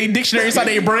their dictionary, inside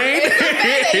their brain.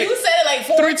 You said it like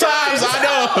 4 3 times. I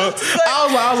know. I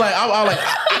was like,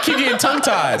 I keep getting tongue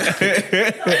tied.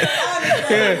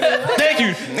 Thank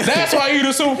you. That's why you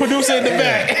the super producer in the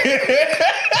back.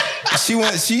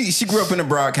 She grew up in the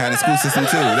Broad County school system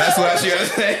too. That's what she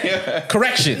understand.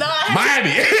 Correction.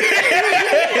 Miami.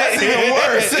 That's even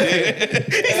worse.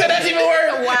 He said that's even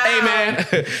worse. Wow. Hey man,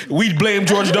 we blame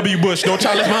George W. Bush. No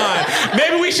child left behind.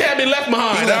 Maybe we should have been left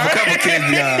behind. He left a couple kids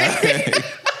behind.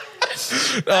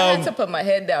 I had to put my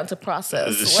head down to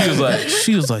process. She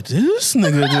was like, this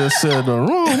nigga just said the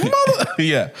wrong mother.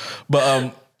 Yeah,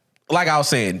 but like I was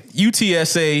saying,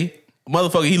 UTSA.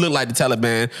 Motherfucker, he looked like the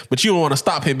Taliban, but you don't want to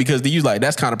stop him because you like,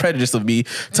 that's kind of prejudice of me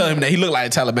telling him that he looked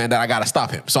like the Taliban, that I got to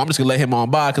stop him. So I'm just going to let him on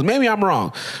by because maybe I'm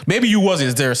wrong. Maybe you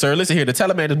wasn't there, sir. Listen here, the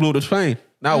Taliban just blew the plane.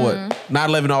 Now what?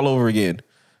 9/11 all over again.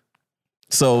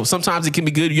 So sometimes it can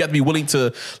be good. You have to be willing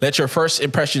to let your first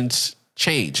impressions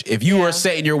change. If you are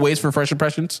set in your ways for first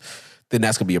impressions, then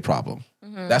that's going to be a problem.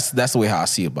 That's the way how I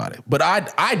see about it. But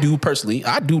I do personally,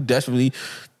 I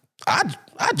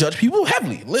judge people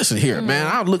heavily. Listen here, man.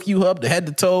 I'll look you up, the head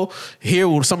to toe, hear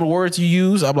some of the words you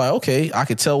use. I'm like, okay, I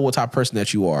can tell what type of person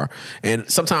that you are. And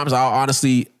sometimes I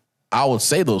would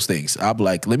say those things. I'll be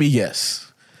like, let me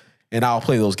guess. And I'll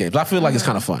play those games. I feel like it's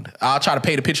kind of fun. I'll try to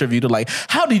paint a picture of you to like,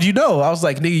 how did you know? I was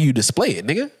like, nigga, you display it,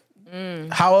 nigga.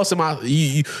 How else am I?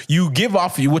 You give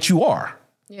off what you are.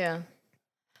 Yeah.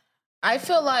 I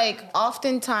feel like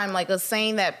oftentimes like a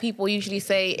saying that people usually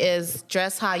say is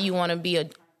dress how you want to be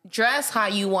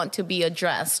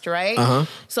addressed, right?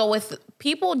 So with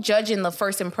people judging the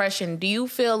first impression, do you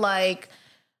feel like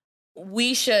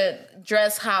we should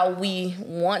dress how we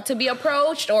want to be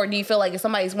approached? Or do you feel like if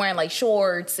somebody's wearing like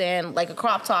shorts and like a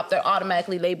crop top, they're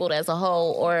automatically labeled as a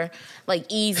hoe or like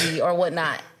easy or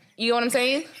whatnot? You know what I'm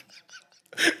saying?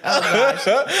 Oh gosh.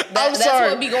 That's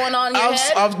what be going on in your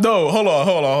head? No, hold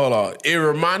on. It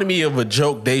reminded me of a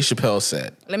joke Dave Chappelle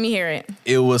said. Let me hear it.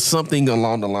 It was something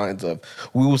along the lines of,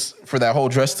 for that whole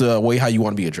dress the way how you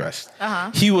want to be addressed.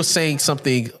 He was saying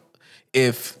something,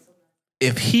 if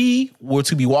he were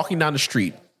to be walking down the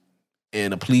street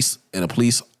in a police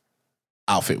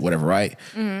outfit, whatever, right?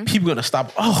 People are gonna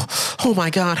stop. Oh my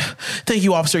God. Thank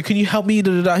you, officer. Can you help me?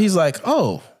 He's like,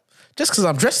 oh, just because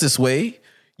I'm dressed this way,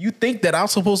 you think that I'm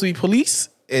supposed to be police?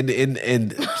 And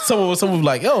someone was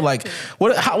like, yo, like,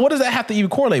 what does that have to even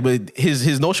correlate? But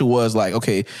his notion was like,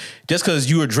 okay, just because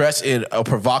you are dressed in a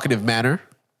provocative manner,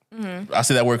 I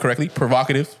said that word correctly,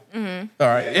 provocative. All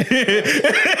right.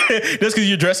 Just because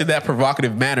you're dressed in that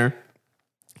provocative manner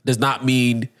does not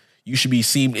mean you should be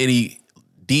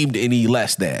deemed any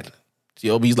less than.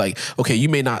 You know, he's like, okay, you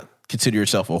may not consider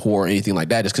yourself a whore or anything like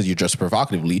that just because you're dressed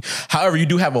provocatively. However, you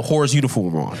do have a whore's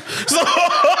uniform on. So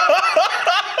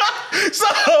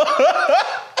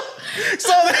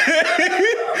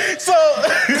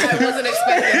I wasn't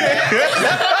expecting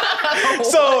that.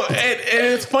 So and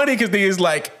it's funny because is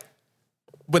like,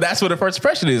 but that's what the first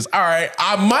impression is. All right,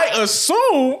 I might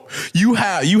assume you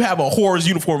have a whore's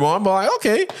uniform on, but like,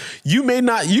 okay, you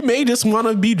may just want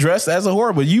to be dressed as a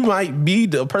whore, but you might be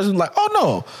the person like, oh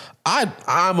no,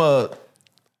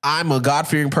 I'm a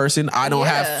God-fearing person. I don't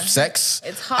have sex.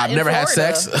 It's hot. I've never had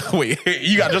sex. Wait,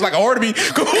 you got just like a whore to be.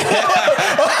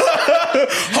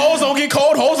 Hoes don't get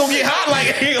cold. Hoes don't get hot.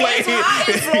 Like it's hot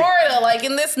in Florida. Like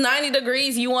in this 90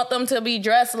 degrees, you want them to be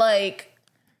dressed like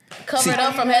covered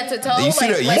up from head to toe. You see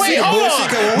the wait, hold on.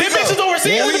 Them bitches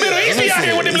overseas in the Middle East be out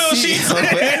here with them little sheets.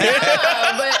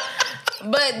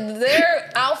 But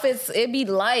their outfit outfits, it'd be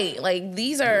light. Like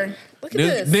these are. Look at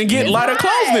this. Then get It's lighter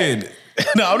clothes. light. Then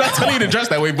no, I'm not telling you to dress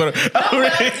that way, but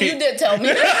You did tell me.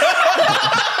 No,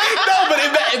 but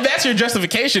if that's your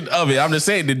justification of it, I'm just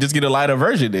saying, then just get a lighter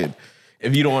version. Then,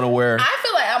 if you don't want to wear, I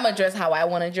feel like I'm gonna dress how I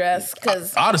want to dress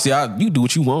because honestly, you do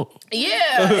what you want.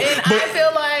 yeah, and I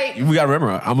feel like We gotta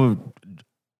remember, I'm gonna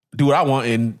do what I want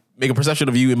and make a perception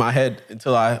of you in my head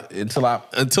until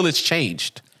it's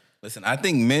changed. Listen, I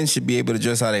think men should be able to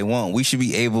dress how they want. We should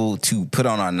be able to put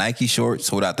on our Nike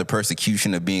shorts without the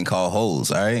persecution of being called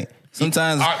hoes. All right.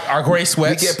 Sometimes Our gray we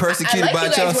sweats. get I persecuted like by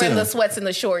you guys wearing y'all the too. sweats and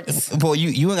the shorts. Boy,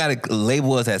 you ain't gotta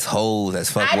label us as hoes,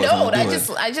 as fuck I boys. know. Don't do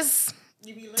it. I just.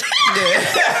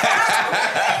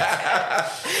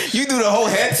 You do the whole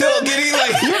head tilt, getting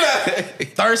like you not.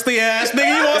 thirsty ass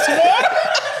nigga. You want some water?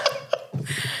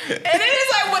 And it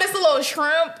is like, what is a little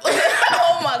shrimp?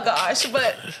 Oh my gosh!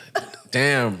 But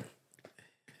Damn.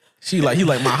 He like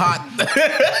my hot.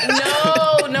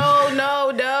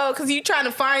 no, because you trying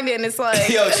to find it, and it's like,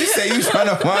 Yo, she said you trying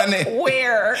to find it.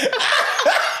 where?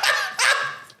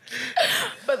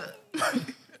 But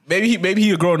Maybe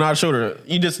he grow not shoulder.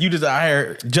 You just out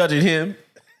here judging him.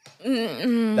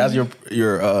 That's your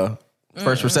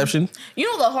first perception.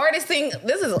 you know the hardest thing.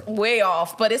 This is way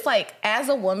off, but it's like as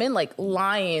a woman, like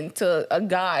lying to a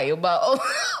guy about.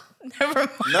 Never mind.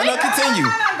 No, continue.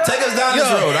 Take us down this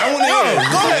road. I want to hear.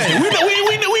 Go ahead. We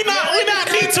not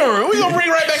detouring. We gonna bring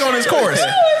right back on this course. No,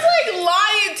 it's like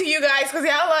lying to you guys because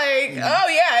y'all like, oh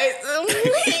yeah,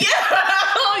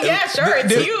 oh yeah, sure,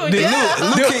 it's huge.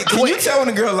 Yeah. Luke, can you tell when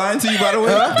a girl lying to you, by the way?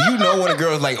 Do you know when a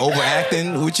girl's like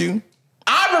overacting with you?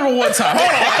 I remember one time. Hold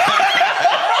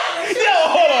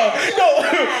on.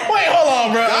 Hold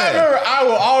on, bro. I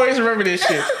will always remember this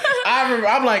shit.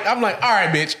 I'm like, all right,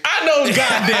 bitch. I know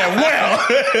goddamn well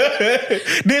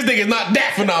this nigga's not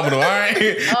that phenomenal. All right.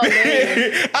 Oh,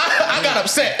 man. I got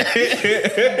upset.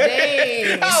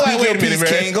 Dang. I was like, wait a minute, man.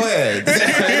 King, go ahead. No,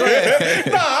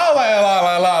 I was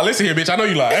like, la. Listen here, bitch. I know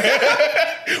you lie.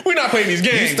 We're not playing these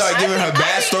games. You start giving her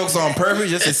bad strokes on purpose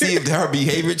just to see if her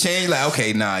behavior changed. Like,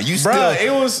 okay, nah, you still. Bro,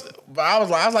 it was. I was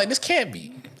like, this can't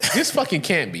be. This fucking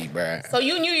can't be, bro. So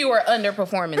you knew you were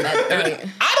underperforming that night.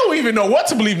 I don't even know what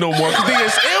to believe no more.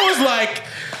 Because it was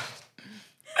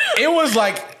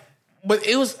like, but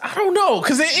it was, I don't know,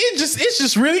 because it's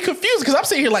just really confusing. Because I'm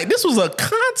sitting here like this was a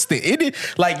constant. It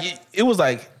was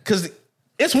like, because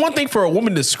it's one thing for a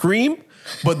woman to scream,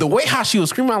 but the way how she was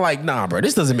screaming, I'm like, nah, bro,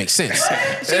 this doesn't make sense.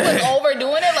 She was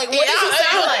overdoing it. Like, what did she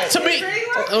sound like? To me,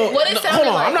 What it sounded hold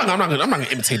on, like? I'm not gonna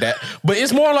imitate that. But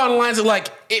it's more along the lines of like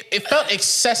it felt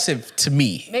excessive to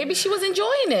me. Maybe she was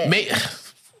enjoying it.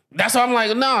 That's why I'm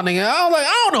like, nah, nigga.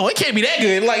 I don't know. It can't be that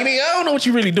good. Like, nigga, I don't know what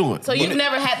you really doing. So you've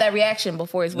never had that reaction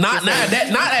before? Is what Not you're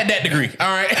saying. not at that degree. All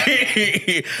right.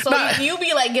 So you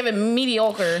be like giving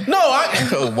mediocre. No, wow. No,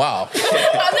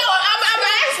 I'm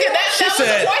asking. That was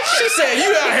a question. She said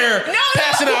you out here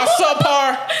passing out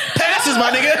subpar passes, my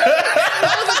nigga.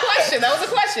 That was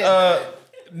a question.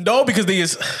 No, because they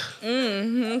is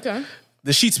Okay.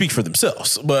 the sheets speak for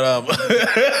themselves. But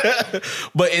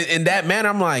but in that manner,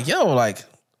 I'm like, yo, like,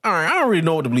 all right, I don't really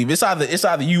know what to believe. It's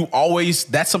either you always,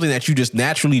 that's something that you just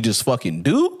naturally just fucking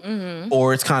do,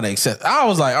 or it's kind of excessive. I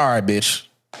was like, all right, bitch.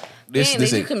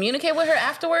 Did you communicate with her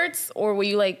afterwards, or were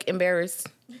you like embarrassed?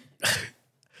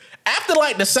 After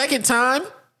like the second time,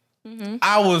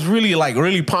 I was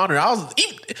really pondering.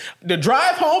 The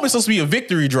drive home is supposed to be a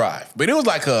victory drive, but it was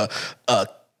like a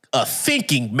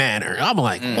thinking manner. I'm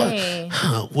like,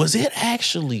 what? Was it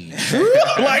actually true?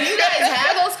 Like, Do you guys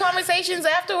have those conversations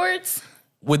afterwards?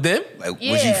 with them? Like, was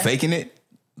Yeah. you faking it?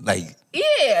 Like,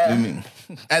 Yeah.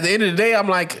 At the end of the day, I'm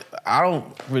like, I don't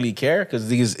really care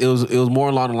because it was more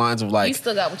along the lines of You like,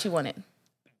 still got what you wanted.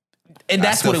 and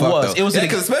that's what it still was. fucked It was up. an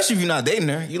because especially if you're not dating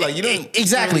her, you like you don't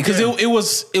exactly because really care.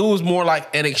 it was more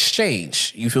like an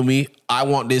exchange. You feel me? I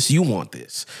want this, you want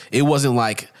this. It wasn't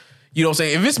like, you know what I'm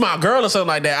saying? If it's my girl or something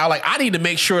like that, I need to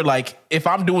make sure like if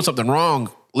I'm doing something wrong,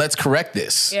 let's correct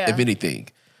this. Yeah. If anything,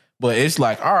 but it's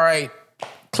like, all right,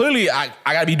 clearly I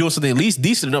gotta be doing something at least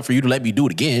decent enough for you to let me do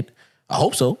it again. I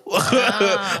hope so.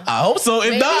 I hope so.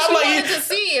 If Maybe not, she I'm like, wanted to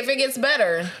see if it gets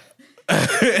better.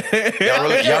 Y'all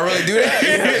really do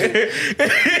that?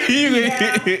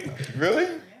 Really?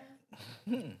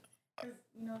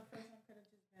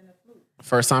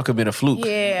 First time could have been a fluke.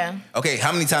 Yeah. Okay,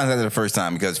 how many times after the first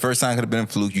time? Because first time could have been a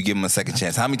fluke. You give them a second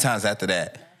chance. How many times after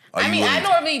that? Are I you mean, willing I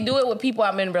normally do it with people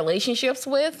I'm in relationships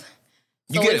with.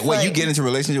 You So get it's it. Wait, you like- get into a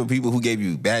relationship with people who gave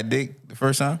you bad dick the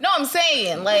first time? No, I'm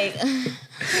saying like,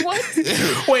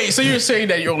 what? Wait, so you're saying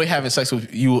that you only have sex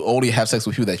with people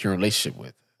that you're in a relationship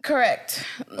with? Correct.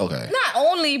 Okay. Not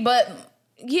only, but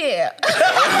Yeah.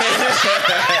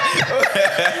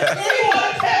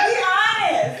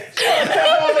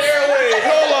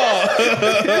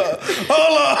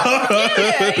 Be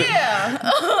honest.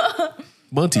 Yeah.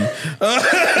 Monty. Have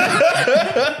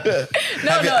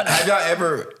y'all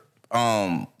ever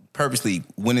purposely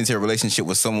went into a relationship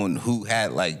with someone who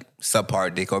had like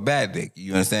subpar dick or bad dick?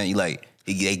 You understand? You like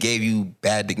they gave you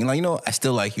bad dick. You're like, you know, I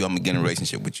still like you. I'm gonna get in a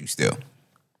relationship with you still.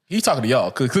 He's talking to y'all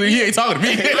because clearly he ain't talking to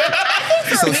me.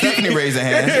 So Stephanie raised her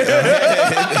hand.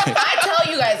 I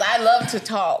tell you guys, I love to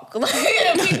talk. Like,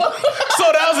 people. So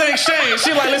that was an exchange.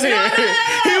 She like, listen here.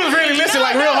 He was really listening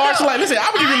like real hard. She like, listen,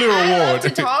 I'm gonna give you a little I reward. love to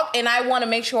talk, and I want to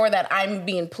make sure that I'm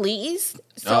being pleased.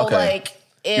 So Okay. like,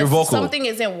 You're if vocal. something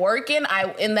isn't working,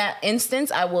 in that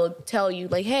instance, I will tell you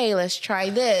like, hey, let's try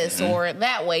this or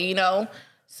that way, you know.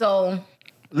 So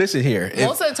Listen here.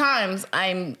 most of the times,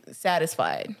 I'm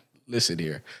satisfied. Listen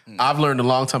here. I've learned a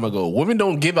long time ago. Women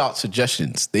don't give out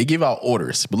suggestions. They give out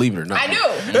orders. Believe it or not. I do.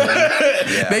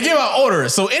 They give out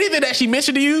orders. So anything that she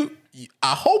mentioned to you,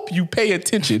 I hope you pay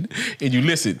attention and you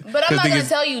listen. But I'm not going Because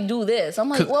to tell you do this. I'm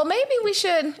like, well, maybe we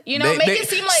should, you know, make it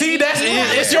seem like see, you have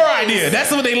it's a your choice. idea. That's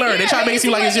what they learn. They Yeah, try to make it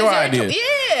seem like it's your idea.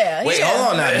 Yeah. Wait, yeah.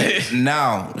 hold on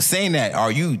now. Now, saying that,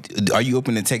 are you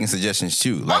open to taking suggestions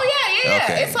too? Like, Oh yeah.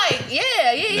 okay. It's like yeah.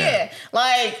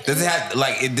 Like Does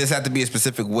it have to be a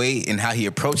specific way in how he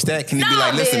approached that? Can he be Nah,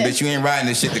 like, listen, man. bitch, you ain't riding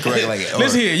this shit the correct way?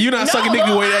 Listen here, you're not sucking dick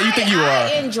the way that you think you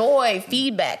I are. enjoy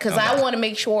feedback because I want to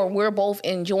make sure we're both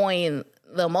enjoying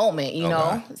the moment, you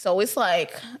know. So it's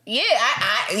like, yeah.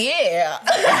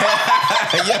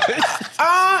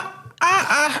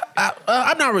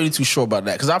 I'm not really too sure about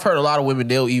that because I've heard a lot of women,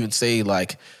 they'll even say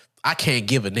like, I can't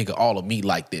give a nigga all of me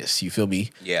like this. You feel me?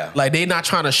 Yeah. Like they not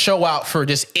trying to show out for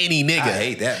just any nigga. I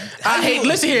hate that.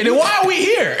 Listen here, then why are we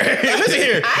here? Listen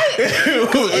here.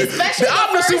 Especially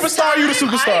I'm the first superstar, you the time,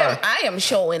 superstar. I am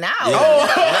showing out. I know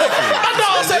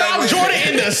I said I'm Jordan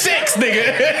in the 6,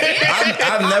 nigga.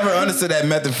 I've never understood that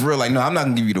method for real. Like, no, I'm not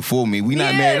gonna give you the full me. We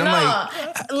not married. I'm like,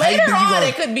 later think you on gonna-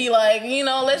 it could be like, you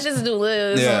know, let's just do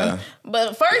this. Yeah.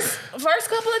 But first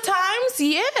couple of times,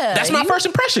 yeah. That's my first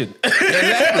impression.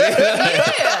 Yeah.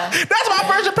 That's my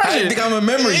first I impression. didn't think I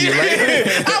remember you. Right?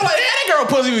 I'm like, that girl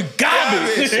pussy was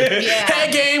garbage. Yeah.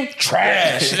 Head game,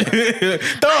 trash.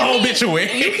 Throw a whole bitch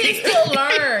away. You can still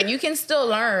learn. You can still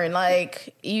learn.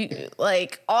 Like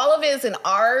all of it is an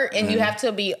art, and you have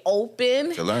to be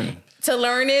open To learn. to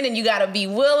learn it, and you got to be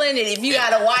willing. And if you got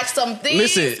to watch some things,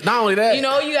 Listen, not only that, you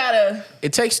know, you got to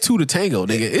it takes 2 to tango,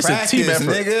 nigga. It's Practice, a team effort.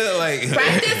 nigga. Like,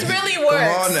 practice. Really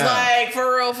works. on now. Like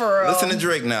for real. listen to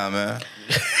Drake now, man.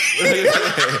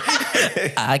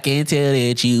 I can tell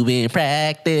that you've been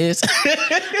practiced.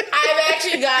 I've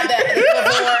actually got that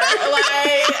before.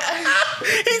 Like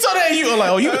He told that you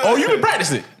like, you been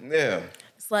practicing. Yeah,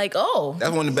 it's like, oh,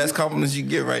 that's one of the best compliments you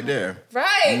get right there.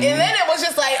 right. And then it was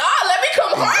just like, oh, let me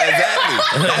come harder. Exactly.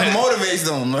 That motivates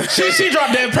them. She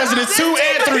dropped that President 2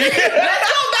 and 3.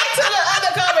 Let's go back to the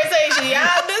other conversation,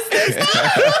 y'all.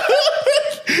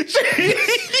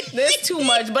 This too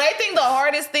much. But I think the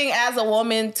hardest thing as a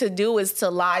woman to do is to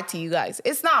lie to you guys.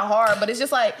 It's not hard, but it's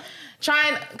just like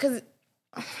trying, because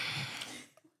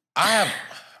I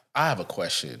have a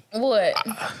question. what?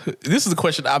 This is a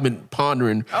question I've been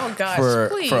pondering Oh, gosh,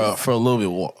 please. for a little bit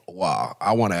while.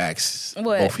 I want to ask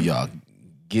What? both of y'all,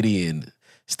 Gideon,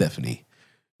 Stephanie.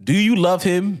 Do you love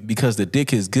him because the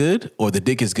dick is good, or the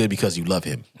dick is good because you love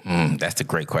him? That's a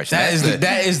great question. That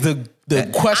is the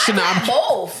question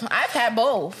I've had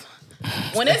both.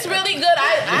 When it's really good,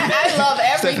 I love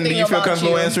everything Stephanie, do you feel about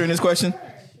comfortable you. answering this question?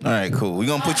 All right, cool. We're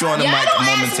gonna put you on the Y'all mic don't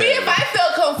ask me momentarily. if I feel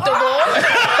comfortable.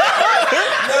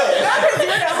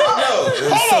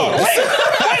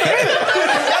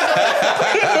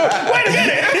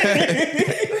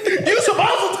 You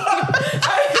supposed to.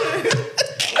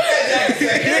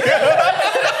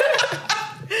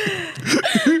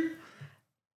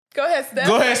 Go ahead, Steph.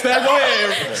 Go ahead, Steph. Go ahead.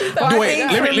 Wait, think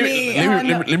let for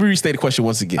me, me restate the question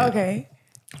once again. Okay.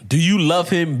 Do you love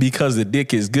him because the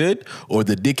dick is good, or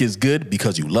the dick is good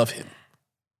because you love him?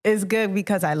 It's good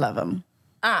because I love him.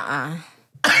 That's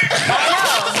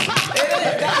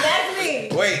me.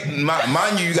 Wait,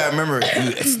 mind you gotta remember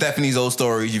Stephanie's old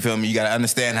stories. You feel me? You gotta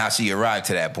understand how she arrived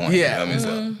to that point. Yeah. You know what I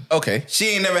mean? So, Okay. she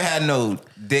ain't never had no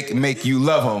dick make you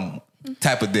love him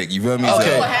type of dick. You feel me? I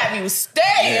Okay. will have you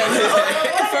staying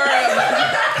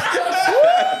forever.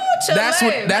 That's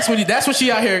when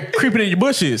she out here creeping in your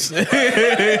bushes.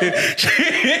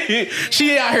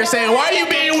 she out here saying, "Why are you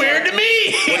being weird to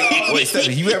me?" Wait,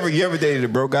 Stephanie, you ever dated a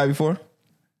broke guy before?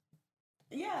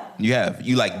 Yeah. You have.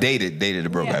 You like dated a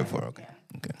broke guy before? Okay.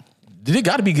 Okay. Did it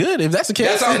got to be good if that's the case?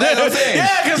 That's all I'm saying.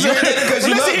 Yeah, because you did it 'cause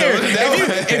you listen love here. them.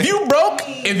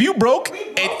 If you broke,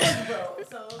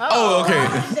 oh,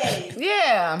 okay.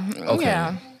 Yeah. Okay.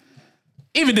 Yeah.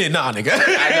 Even then, nah, nigga. I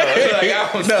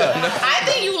know. I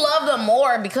think you love them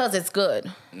more because it's good.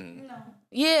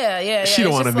 Yeah. She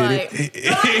don't It's want to just admit it.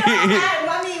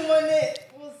 I mean, when it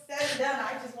was said and done,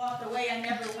 I just walked away. I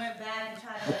never went back and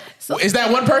tried to. So, Is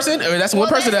that one person? I mean, that's one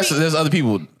Well, person. that's There's other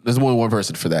people. There's more than one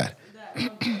person for that.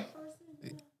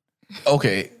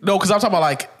 Okay, no, because I'm talking about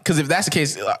like, because if that's the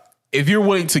case, if you're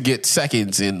willing to get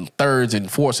seconds and thirds and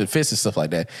fourths and fifths and stuff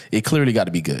like that, it clearly got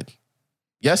to be good.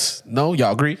 Yes? No?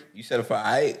 Y'all agree? You said it for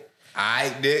I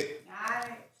dick.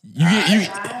 You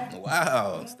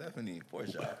Wow, Stephanie, poor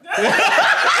shot.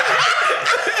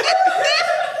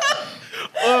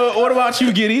 what about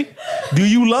you, Giddy? Do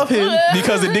you love him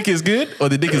because the dick is good, or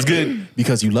the dick is good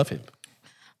because you love him?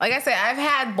 like I said, I've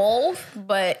had both,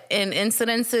 but in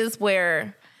incidences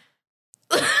where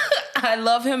I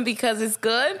love him because it's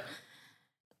good,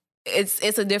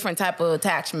 it's a different type of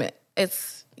attachment.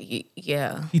 It's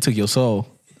yeah. He took your soul.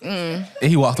 And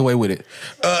he walked away with it.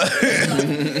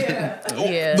 Yeah.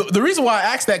 The reason why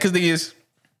I asked that, because the thing is,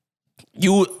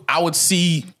 I would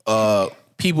see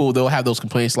people, they'll have those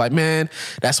complaints like, man,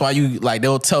 that's why you, like,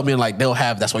 they'll tell me, like,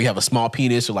 that's why you have a small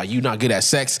penis, or like, you're not good at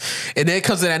sex. And then it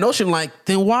comes to that notion, like,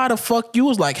 then why the fuck you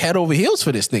was like head over heels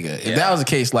for this nigga? If that was the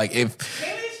case, like, if...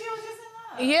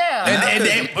 Yeah.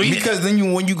 And because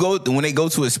then when they go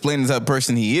to explain the type of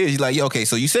person he is, you're like, yo, okay,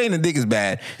 so you saying the dick is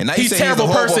bad, and now you He's saying he's a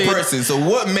terrible horrible person. person. So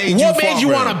what made you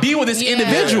want to be with this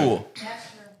individual?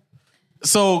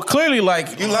 So clearly,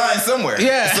 like, You lying somewhere.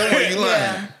 Yeah. Somewhere you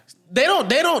lying. They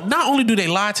don't. Not only do they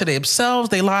lie to themselves,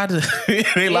 they lie to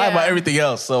they lie about everything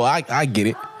else. So I get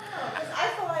it. I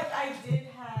feel like I did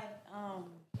have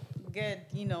good,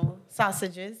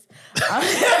 sausages. That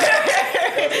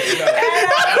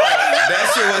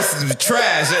shit was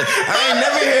trash. I ain't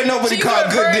never heard nobody call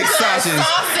good dick sausage.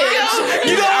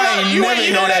 You know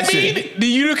what that I mean?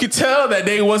 You could tell that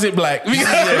they wasn't black. She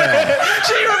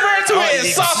referred to it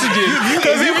as sausages.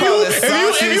 Because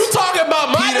if you talking about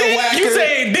my dick, you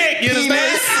saying dick. You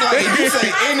understand? Like, if you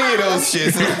say any of those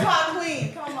shits. Talk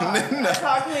clean. Come on.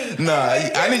 Talk clean. Nah,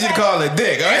 I need you to call it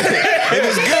dick. All right? If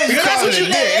it's good, you call it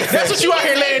dick. That's what you out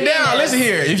here laying down. Listen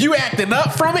here. If you acting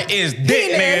up from it, it's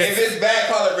dick, nigga. If it's bad,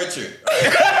 call it Richard.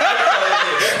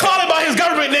 Call it by his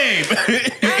government name.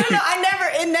 I don't know.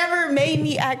 It never made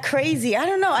me act crazy. I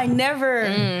don't know. I never.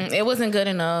 It wasn't good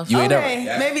enough. You ain't Okay,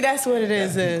 never. maybe that's what it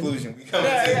is. Conclusion. We coming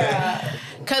to that.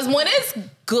 Because when it's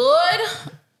good,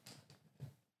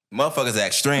 Motherfuckers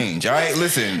act strange. All right,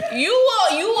 listen. you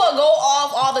will go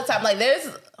off all the time. Like there's,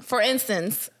 for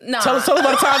instance, Tell us about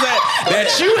the time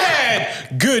that you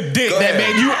had good dick that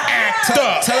made you act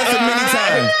up. Tell us as many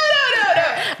times. No.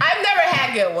 I've never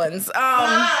had good ones.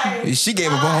 She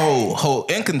gave up a whole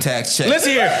income tax check.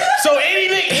 Listen here. So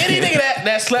anything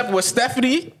that slept with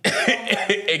Stephanie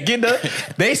and Ginda,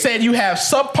 they said you have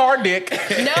subpar dick.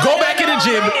 Go back in the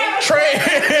gym. Train.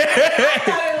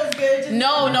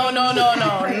 No. Ooh,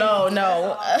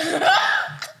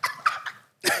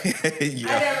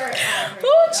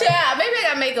 child. Maybe I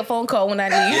gotta make a phone call when I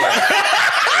leave.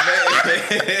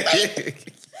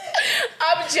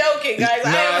 I'm joking, guys.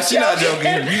 Nah, she not joking.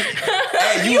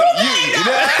 Hey, You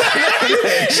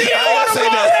she ain't gonna say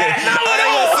nothing. I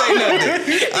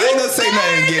ain't gonna say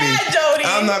nothing, Giddy.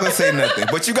 I'm not gonna say nothing.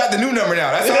 But you got the new number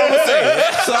now. That's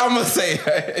all I'm gonna say.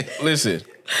 Listen.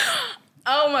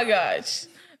 Oh my gosh.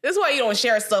 This is why you don't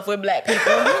share stuff with black people,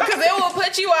 because they will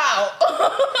put you out.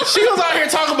 She was out here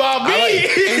talking about me.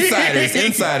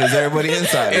 Insiders, everybody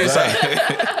insiders.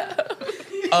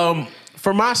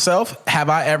 For myself, have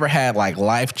I ever had like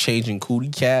life-changing cootie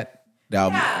cat?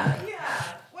 Yeah.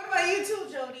 What about you too,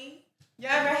 Jody? You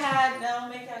ever had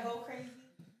make that go crazy?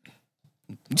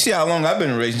 You see how long I've been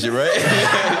in a relationship, right?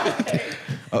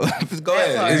 Go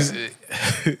ahead.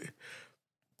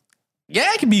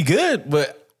 Yeah, it can be good,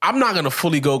 but I'm not gonna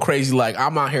fully go crazy. Like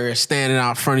I'm out here standing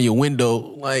out front of your window,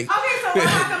 like. Okay, so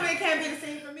how come it can't be the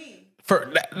same for me?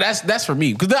 That's for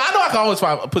me, because I know I can always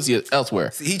find a pussy elsewhere.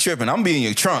 See, he tripping. I'm being in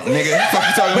your trunk, nigga. What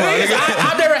you talking about, nigga?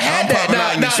 I've never had that.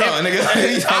 I've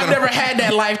never Nigga. had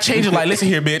that life changing. Like, listen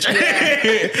here, bitch.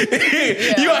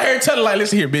 You out here telling like,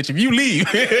 listen here, bitch. If you leave,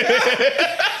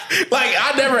 like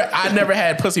I never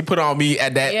had pussy put on me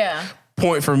at that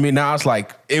point for me. Now it's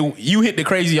like you hit the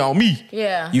crazy on me.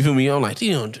 Yeah, you feel me? I'm like,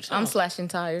 I'm slashing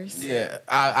tires. Yeah,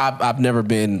 I've never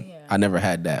been. I never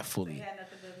had that fully.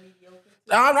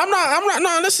 I'm not.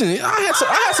 No, listen. I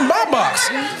had some bomb box.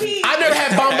 I never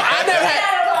had bomb.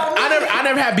 I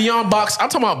never had beyond box. I'm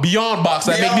talking about beyond box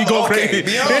that make me go crazy.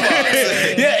 Beyond box.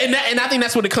 Yeah, and think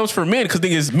that's what it comes for men,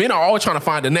 because men are always trying to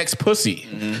find the next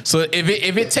pussy. So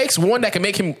if it takes one that can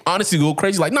make him honestly go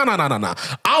crazy, like no,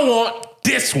 I want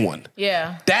this one.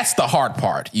 Yeah. That's the hard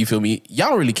part. You feel me? Y'all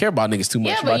don't really care about niggas too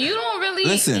much. Yeah, but you don't really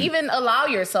even allow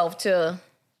yourself to.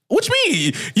 What you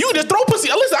mean? You can just throw pussy.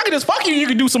 Listen, I can just fuck you. You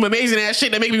can do some amazing ass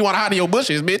shit that make me want to hide in your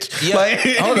bushes, bitch. Yeah. Like,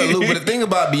 Hold on, Lou. But the thing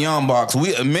about Beyond Box,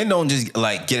 men don't just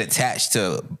like get attached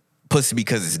to pussy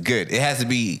because it's good. It has to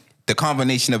be the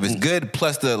combination of it's good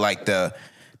plus the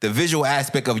visual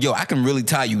aspect of, yo, I can really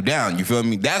tie you down. You feel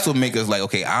me? That's what make us like,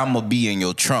 okay, I'm gonna be in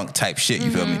your trunk type shit.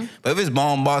 You feel me? But if it's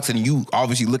Beyond Box and you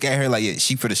obviously look at her like, yeah,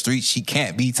 she for the streets, she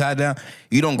can't be tied down.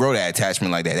 You don't grow that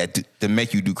attachment like that to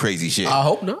make you do crazy shit. I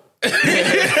hope not. I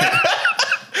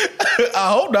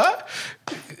hope not.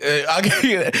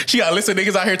 She got a list of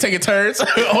niggas out here taking turns.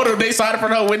 Holding they side in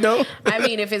front of her window. I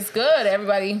mean, if it's good,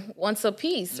 everybody wants a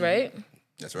piece, right?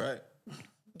 That's right.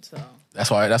 So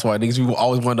That's why niggas people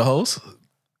always wanted to host.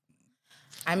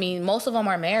 I mean, most of them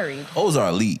are married. Hoes are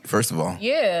elite, first of all.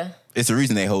 Yeah. It's the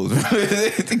reason they hoes.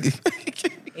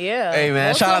 Yeah. Hey man,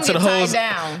 Most shout out of to the them get hoes.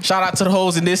 tied down. Shout out to the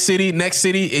hoes in this city, next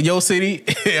city, in your city,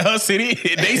 in her city,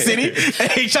 in they city.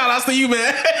 Hey, shout outs to you,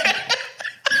 man.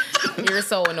 You're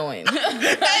so annoying. Hey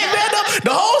man,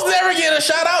 the hoes never get a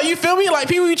shout out. You feel me? Like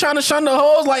people, you trying to shun the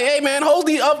hoes. Like, hey man, hoes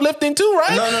need uplifting too,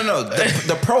 right? No.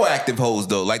 The proactive hoes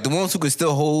though, like the ones who can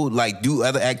still hold, like do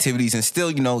other activities and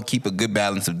still, keep a good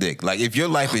balance of dick. Like if your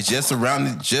life is just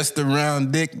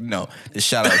around dick, no, this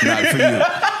shout out's not for you.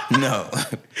 No.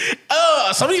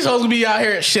 Some of these hoes will be out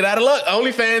here shit out of luck.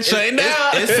 OnlyFans shutting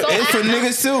down. It's for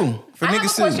niggas too. I have a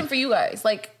question for you guys.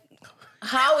 Like,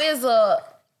 how is a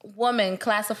woman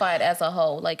classified as a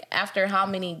hoe? Like, after how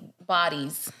many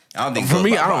bodies? I don't think For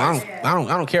me, I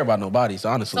don't care about no bodies,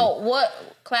 honestly. So, what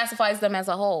classifies them as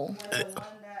a hoe? The one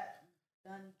that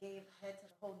done gave head to the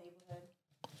whole neighborhood.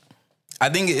 I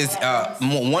think it's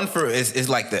one for is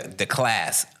like the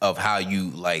class of how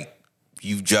you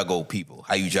juggle people,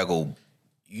 how you juggle.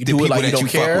 You do it like you don't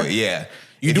care. Fuck with. Yeah.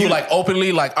 You do it like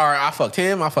openly, like, all right, I fucked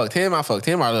him. Or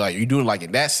like you do it like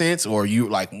in that sense, or you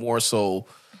like more so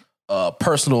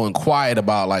personal and quiet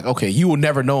about like, okay, you will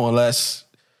never know unless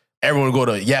everyone go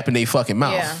to yapping they fucking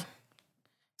mouth. Yeah.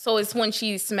 So it's when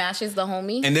she smashes the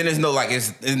homie? And then there's no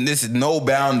this is no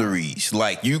boundaries.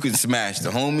 Like you can smash the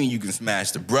homie, you can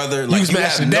smash the brother, like you can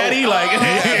smash the daddy, like you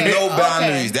have no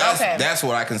boundaries. Okay. That's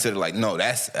what I consider like no,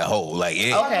 that's a hoe. Like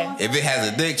if it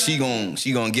has a dick, she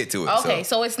gonna get to it. Okay,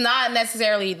 so it's not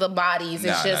necessarily the bodies,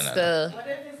 it's just the What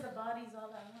if it's the bodies all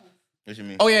at once? What you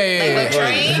mean? Oh yeah. the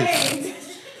train.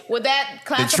 Would that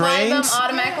classify them trains?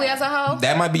 automatically as a hoe?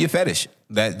 That might be a fetish.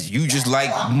 That you just like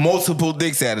multiple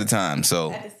dicks at a time.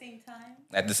 So At the same time?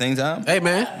 at the same time, Hey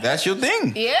man, that's your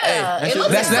thing. Yeah, it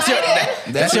looks that's your-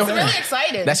 exciting. that's It your- looks really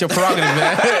excited. that's your prerogative,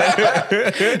 man.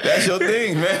 That's your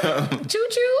thing, man. choo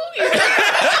choo.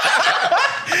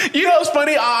 You know, it's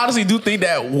funny. I honestly do think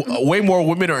that way more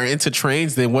women are into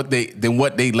trains than what they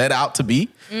let out to be.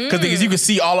 Because you can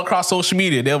see all across social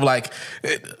media, they'll be like,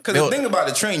 Because the thing about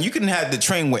the train, you can have the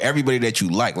train with everybody that you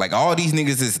like. Like all these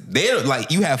niggas they're like,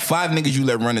 you have 5 niggas you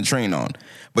let run the train on.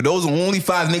 But those are only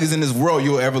 5 niggas in this world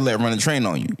you'll ever let run a train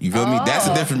on you. You feel me? That's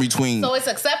the difference between. So it's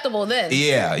acceptable then.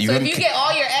 Yeah. So if you get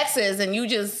all your exes and you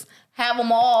just have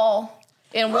them all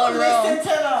in one room. Listen to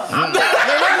them.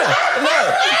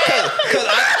 Because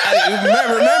I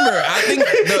remember, I think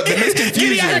the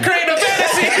misconfusion. "Get out creating a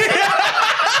fantasy."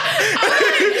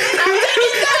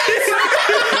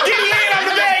 Get your head out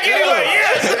the bag anyway.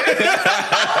 Yes.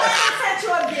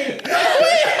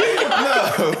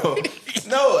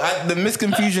 No, the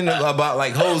misconfusion about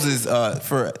like hoes is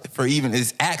for even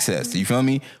is access. You feel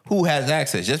me? Who has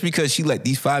access? Just because she let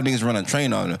these 5 niggas run a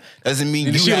train on her doesn't mean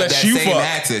you she have let that you same fuck.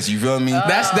 access. You feel me?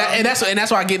 That's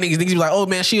why I get niggas. Niggas be like, "Oh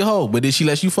man, she a hoe," but did she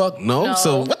let you fuck? No.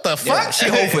 So what the fuck? Yeah, she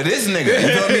hoe for this nigga. You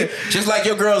feel me? Just like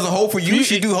your girl's a hoe for you,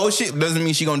 she do hoe shit. Doesn't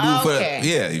mean she gonna do it for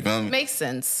yeah. You feel me? Makes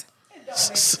sense.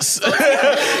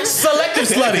 Selective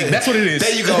slutting. That's what it is.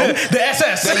 There you go. The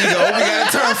SS. There you go. We got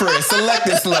a term for it.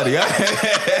 Selective slutty.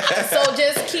 So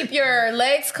just keep your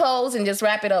legs closed and just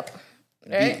wrap it up.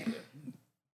 Right?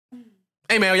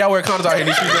 Hey man, y'all wear condoms out here in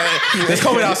these streets, man. There's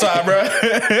COVID outside, bro.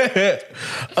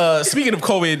 Speaking of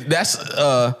COVID, that's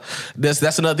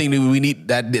another thing that we need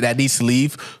that needs to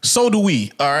leave. So do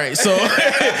we. All right. So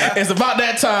it's about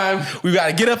that time. We got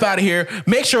to get up out of here.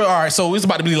 Make sure. All right. So it's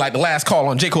about to be like the last call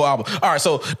on J. Cole album. All right.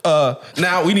 So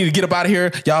now we need to get up out of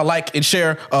here. Y'all like and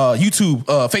share YouTube,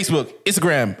 Facebook,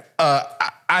 Instagram,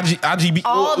 IGB.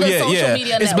 All the social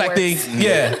media It's Black Thing. networks.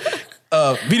 Yeah.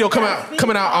 Video coming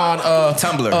out on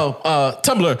Tumblr.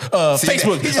 Tumblr,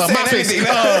 Facebook, he just said MySpace, everything.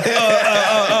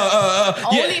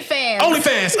 OnlyFans.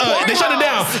 OnlyFans. They shut it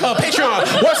down. Patreon.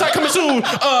 Website coming soon.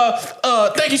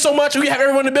 Thank you so much. We have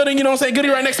everyone in the building. You know what I'm saying? Goody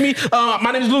right next to me.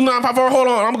 My name is Lou954. Hold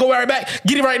on. I'm going to go right back.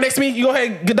 Giddy right next to me. You go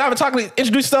ahead. Godiva Chocolate.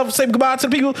 Introduce yourself. Say goodbye to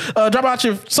the people. Drop out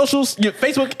your socials, your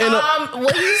Facebook. And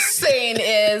what he's saying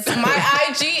is my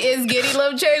IG is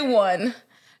GiddyLoveJ1.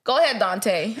 Go ahead,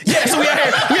 Dante. Yeah, so we out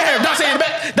here. Dante in the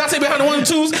back. Dante behind the 1 and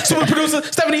 2s. Super producer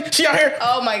Stephanie. She out here.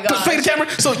 Oh my god. Fade the camera.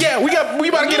 So yeah, we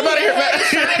about to get out of here, man.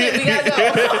 We gotta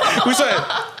go. We said.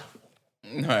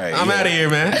 All right, I'm out of here,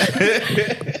 man. I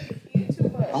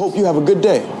hope you have a good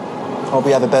day. Hope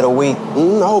you have a better week.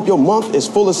 I hope your month is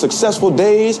full of successful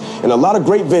days and a lot of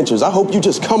great ventures. I hope you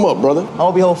just come up, brother. I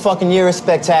hope your whole fucking year is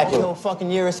spectacular.